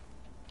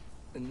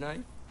 The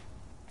knife,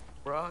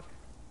 Brock,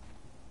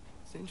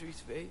 Sindri's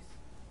face.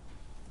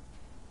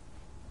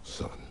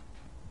 Son.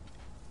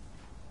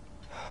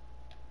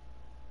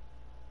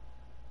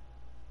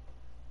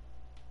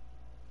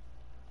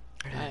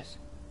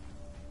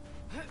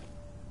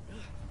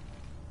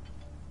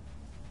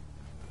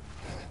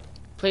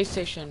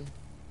 PlayStation.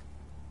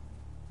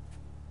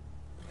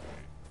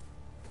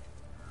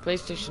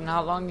 PlayStation,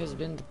 how long has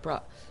been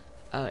the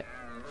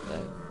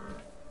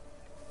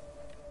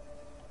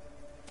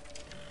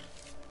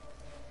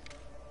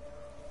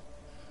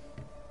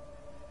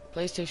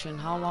PlayStation,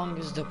 how long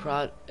is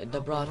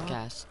the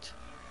broadcast?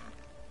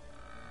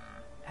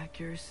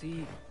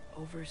 Accuracy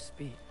over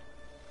speed.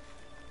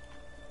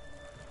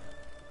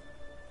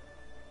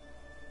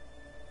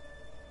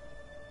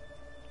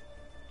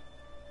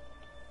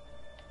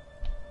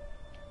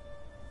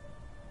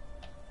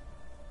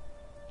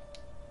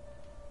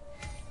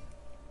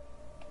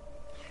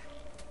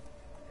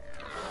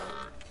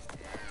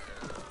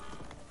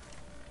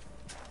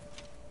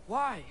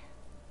 Why?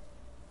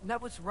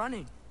 That was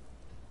running.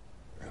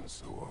 And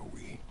so are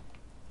we.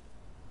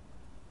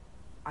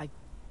 I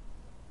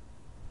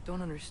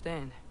don't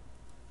understand.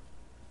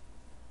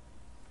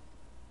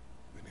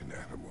 When an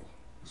animal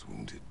is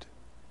wounded,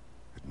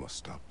 it must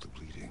stop the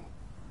bleeding,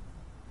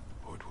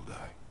 or it will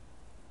die.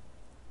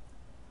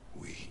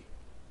 We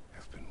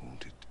have been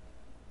wounded.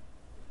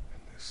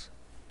 And this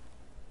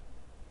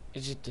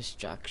is a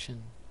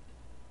distraction.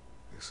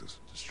 This is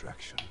a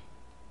distraction.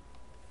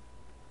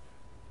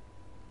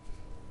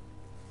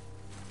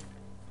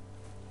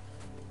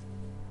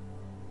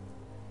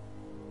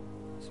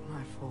 It's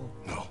my fault.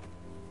 No.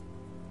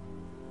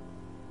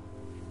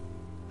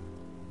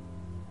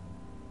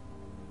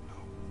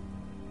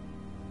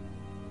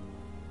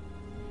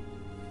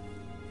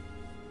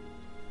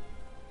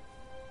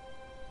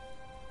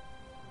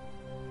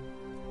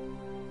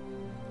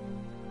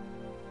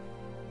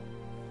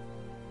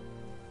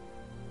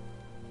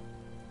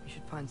 We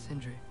should find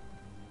Sindri.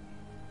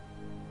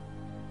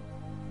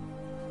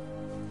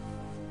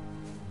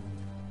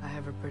 I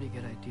have a pretty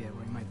good idea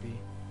where he might be.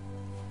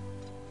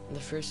 The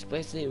first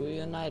place they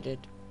reunited.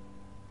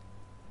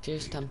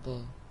 Tears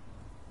Temple.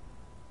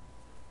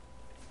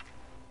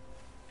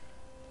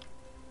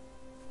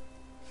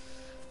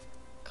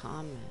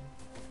 Common.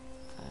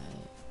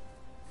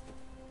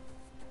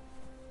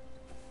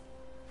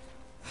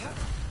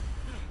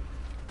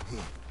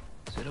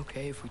 Is it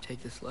okay if we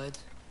take the sleds?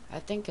 I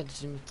think it's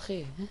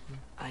Dimitri.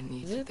 I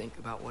need to think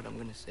about what I'm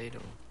gonna say to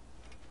him.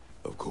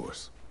 Of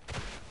course.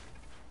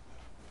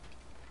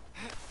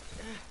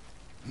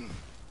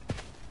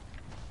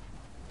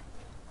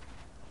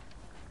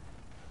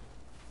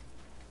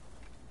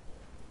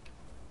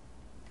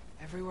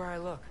 Everywhere I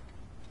look,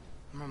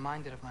 I'm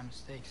reminded of my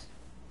mistakes.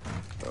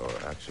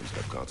 Our actions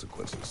have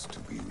consequences. To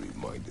be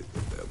reminded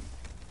of them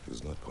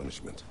is not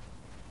punishment.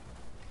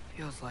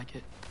 Feels like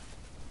it.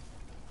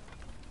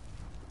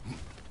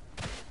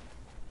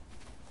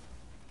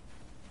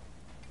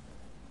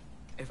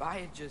 If I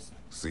had just...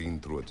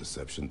 Seen through a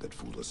deception that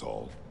fooled us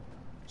all.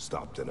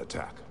 Stopped an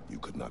attack you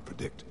could not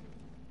predict.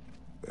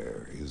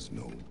 There is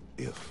no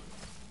if,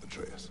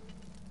 Atreus.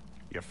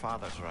 Your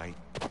father's right.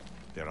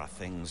 There are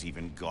things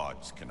even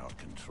gods cannot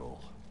control.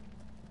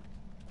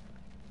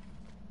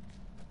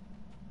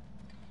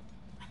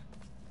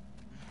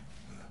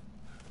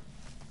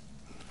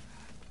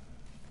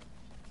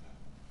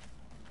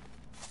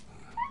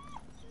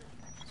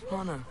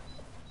 Swana,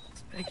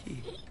 it's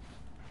Becky.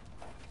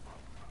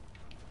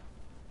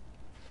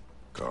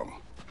 Come.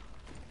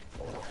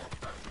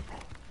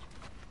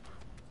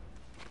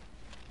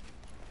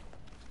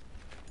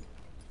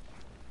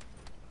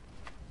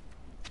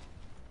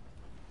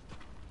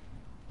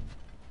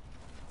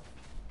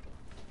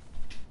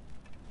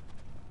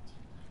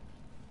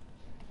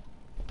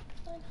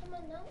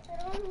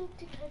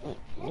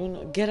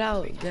 Get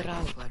out, get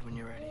out. Glad when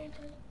you're ready.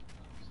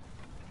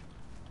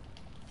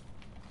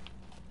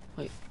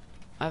 Wait,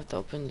 I have to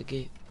open the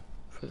gate.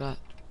 Forgot.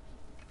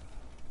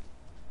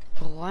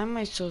 But why am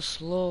I so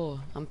slow?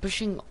 I'm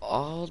pushing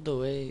all the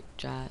way,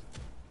 chat.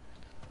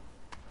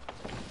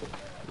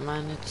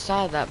 Man, it's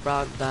sad that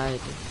Brock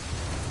died.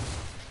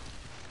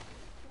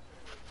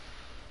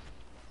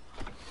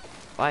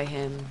 By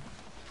him.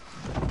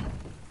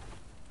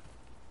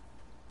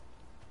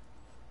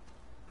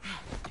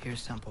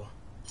 Here's Temple.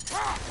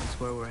 That's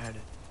where we're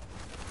headed.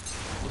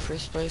 The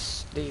first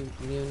place they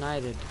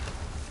reunited.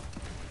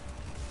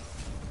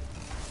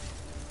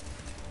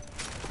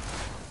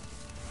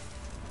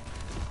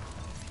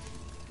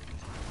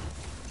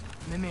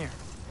 Mimir,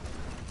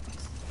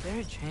 is there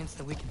a chance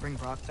that we could bring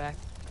Brock back?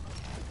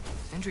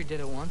 Sindri did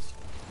it once.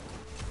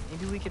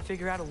 Maybe we could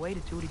figure out a way to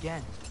do it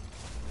again.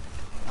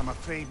 I'm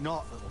afraid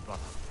not, little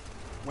brother.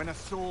 When a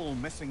soul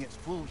missing its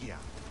fulgia,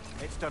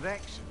 its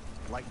direction,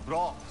 like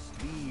Brock's,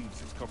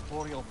 leaves its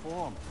corporeal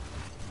form,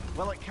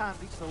 well, it can't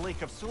reach the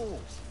Lake of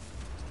Souls.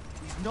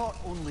 He's not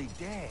only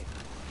dead,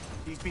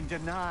 he's been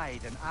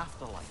denied an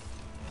afterlife.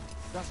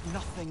 There's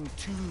nothing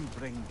to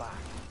bring back.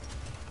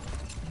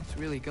 It's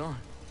really gone.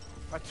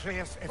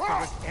 Atreus, if there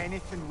was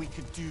anything we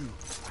could do,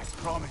 I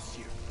promise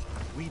you,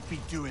 we'd be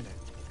doing it.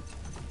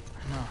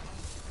 I know.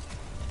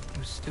 It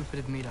was stupid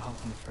of me to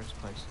help in the first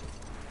place.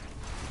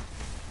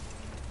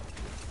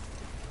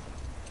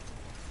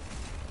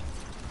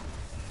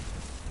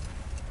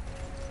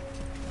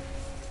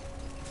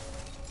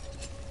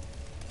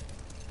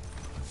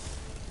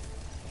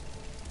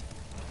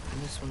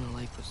 this when the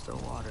lake was still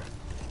water.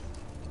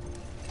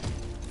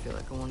 I feel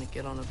like I want to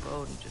get on a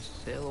boat and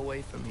just sail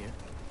away from here.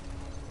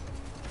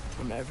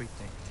 From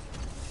everything.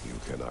 You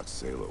cannot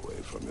sail away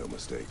from your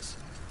mistakes.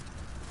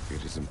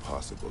 It is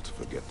impossible to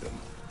forget them.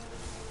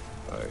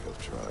 I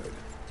have tried.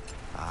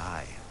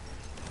 Aye.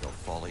 They'll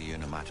follow you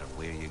no matter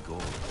where you go,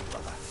 little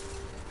brother.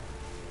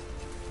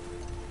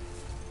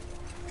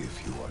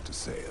 If you are to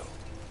sail,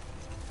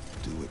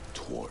 do it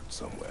toward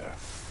somewhere.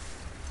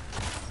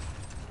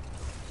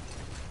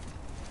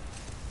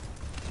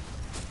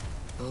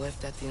 The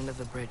lift at the end of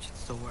the bridge should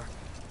still work.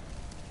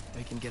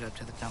 We can get up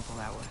to the temple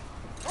that way.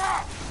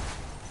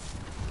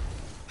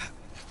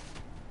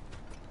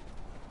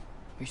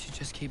 We should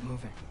just keep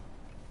moving.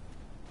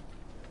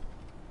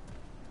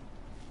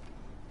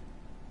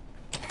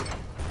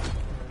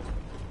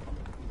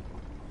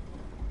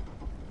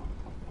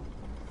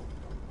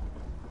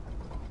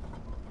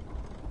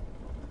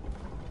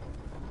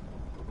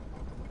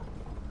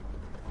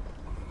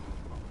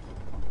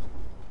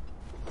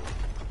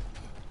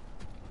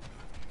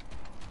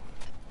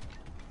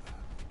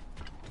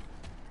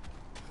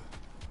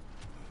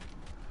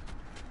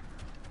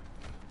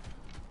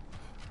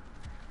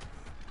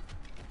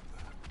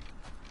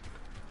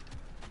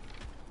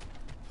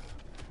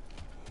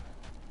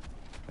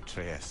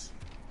 Atreus,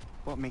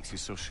 what makes you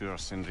so sure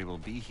Sindri will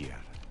be here?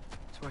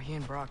 It's where he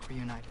and Brock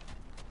reunited.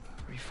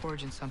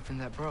 Reforging something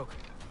that broke.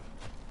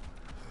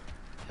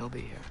 He'll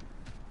be here.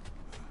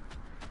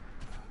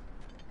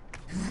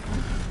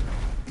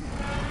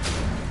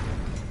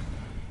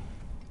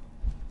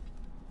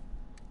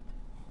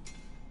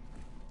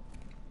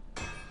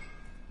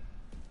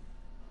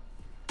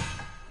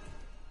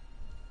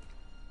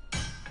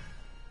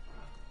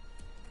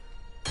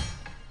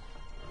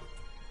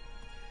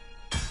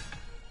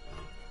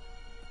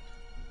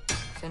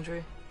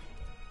 Sindri?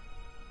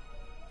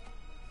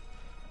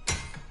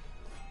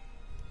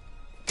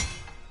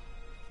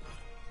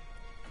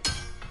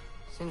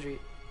 Sindri,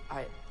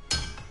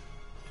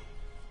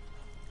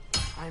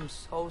 I'm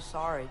so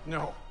sorry.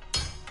 No.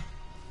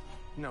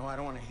 No, I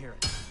don't want to hear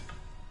it.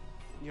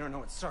 You don't know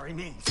what sorry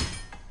means.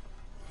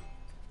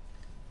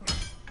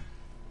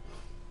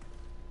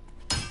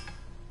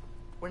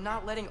 We're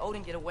not letting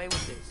Odin get away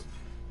with this.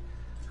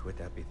 Would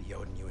that be the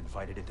Odin you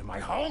invited into my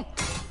home?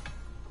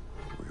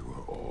 We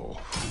were all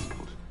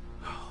fooled.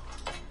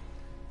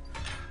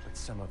 But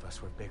some of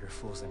us were bigger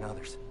fools than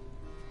others.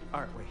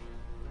 Aren't we?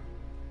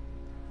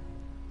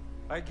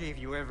 I gave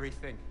you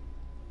everything.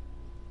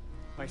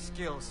 My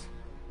skills.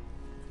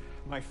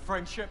 My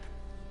friendship.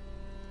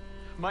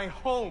 My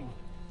home.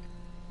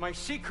 My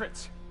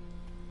secrets.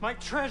 My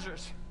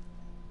treasures.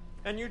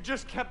 And you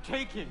just kept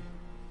taking.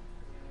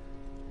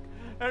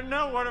 And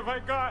now what have I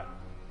got?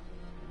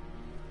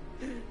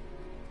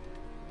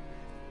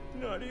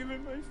 Not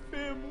even my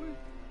family.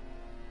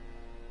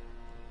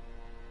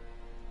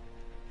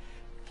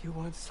 If you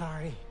want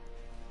sorry,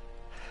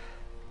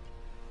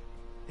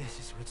 this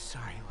is what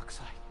sorry looks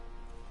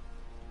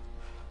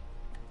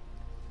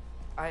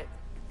like.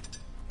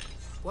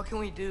 What can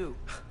we do?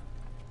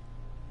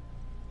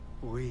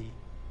 We.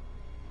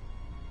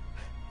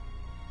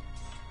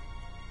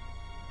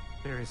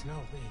 There is no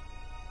we.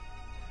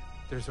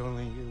 There's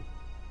only you.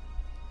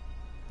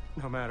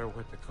 No matter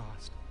what the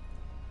cost.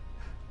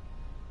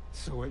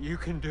 So what you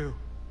can do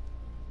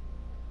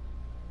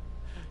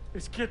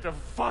is get the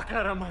fuck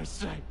out of my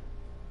sight.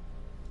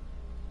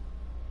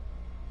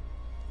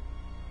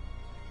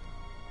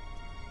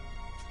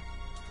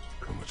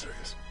 Come,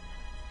 Atreus.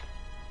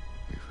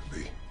 Leave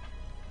it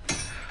be.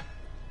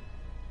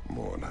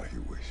 Mourn how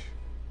you wish.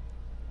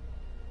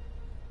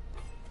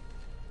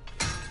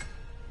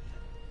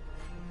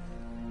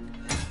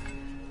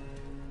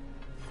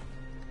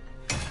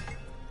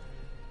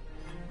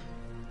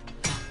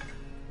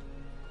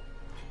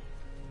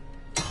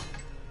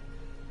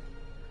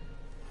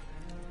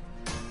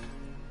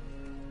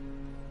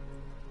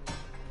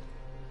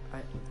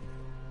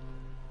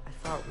 I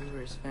thought we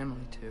were his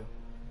family too.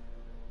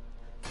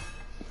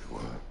 We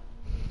were.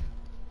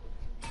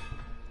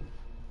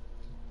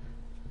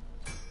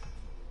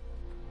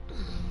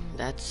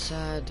 That's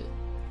sad.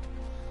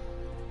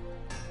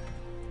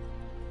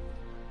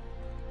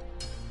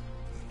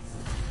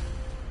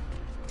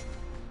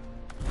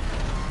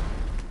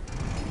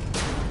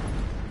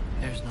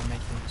 There's no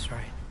making this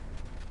right,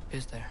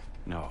 is there?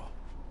 No.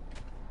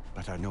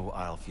 But I know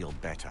I'll feel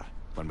better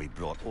when we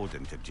brought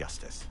Odin to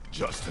justice.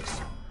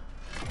 Justice.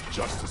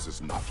 Justice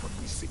is not what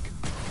we seek.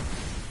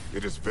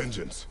 It is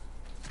vengeance.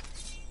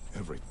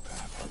 Every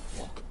path I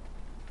walk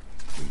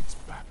leads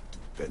back to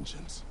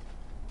vengeance.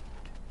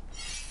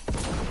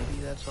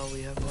 Maybe that's all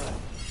we have left.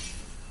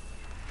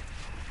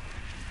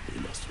 We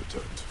must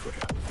return to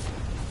Freya.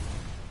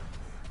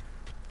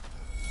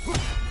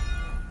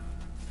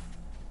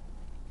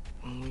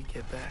 When we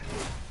get back,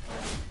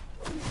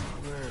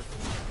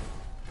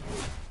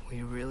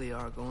 we really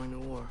are going to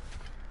war.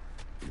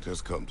 It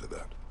has come to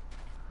that.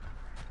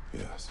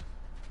 Yes.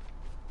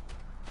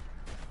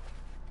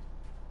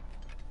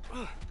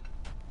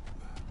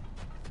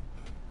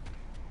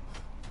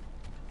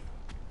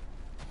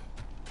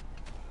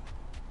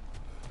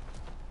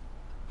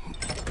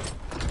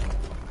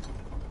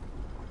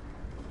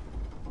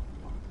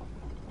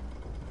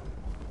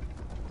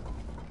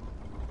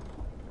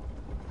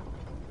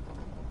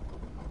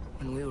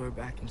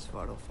 back in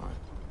Svartalfheim,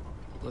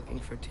 looking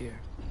for Tyr.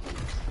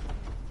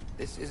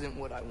 This isn't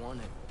what I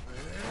wanted.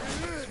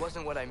 This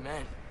wasn't what I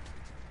meant.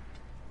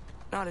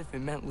 Not if it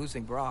meant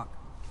losing Brock.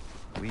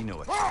 We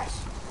know it,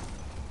 Triss.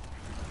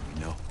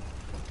 We know.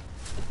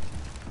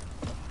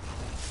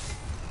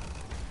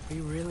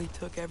 We really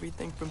took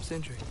everything from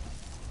Sindri.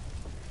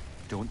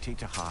 Don't take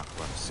to heart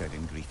what's said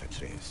in grief,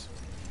 Atreus.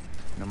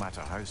 No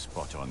matter how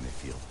spot on they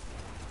feel.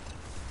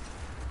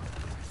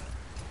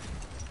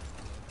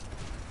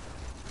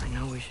 I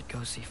know we should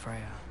go see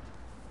Freya,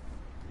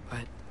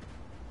 but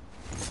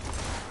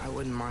I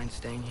wouldn't mind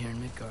staying here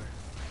in Midgard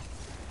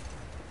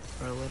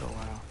for a little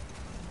while.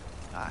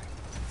 Aye.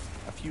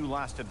 A few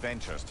last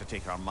adventures to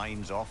take our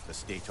minds off the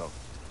state of,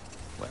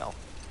 well,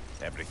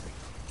 everything.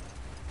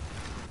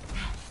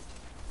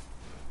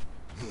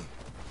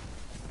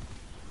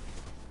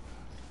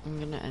 I'm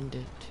gonna end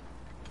it.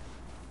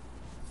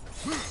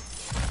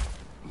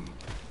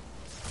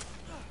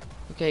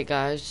 Okay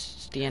guys,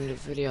 it's the end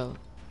of the video.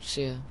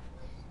 See ya.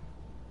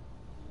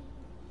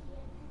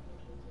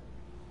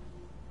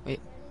 Wait.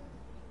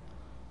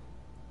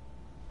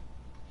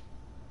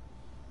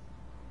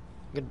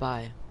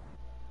 Goodbye.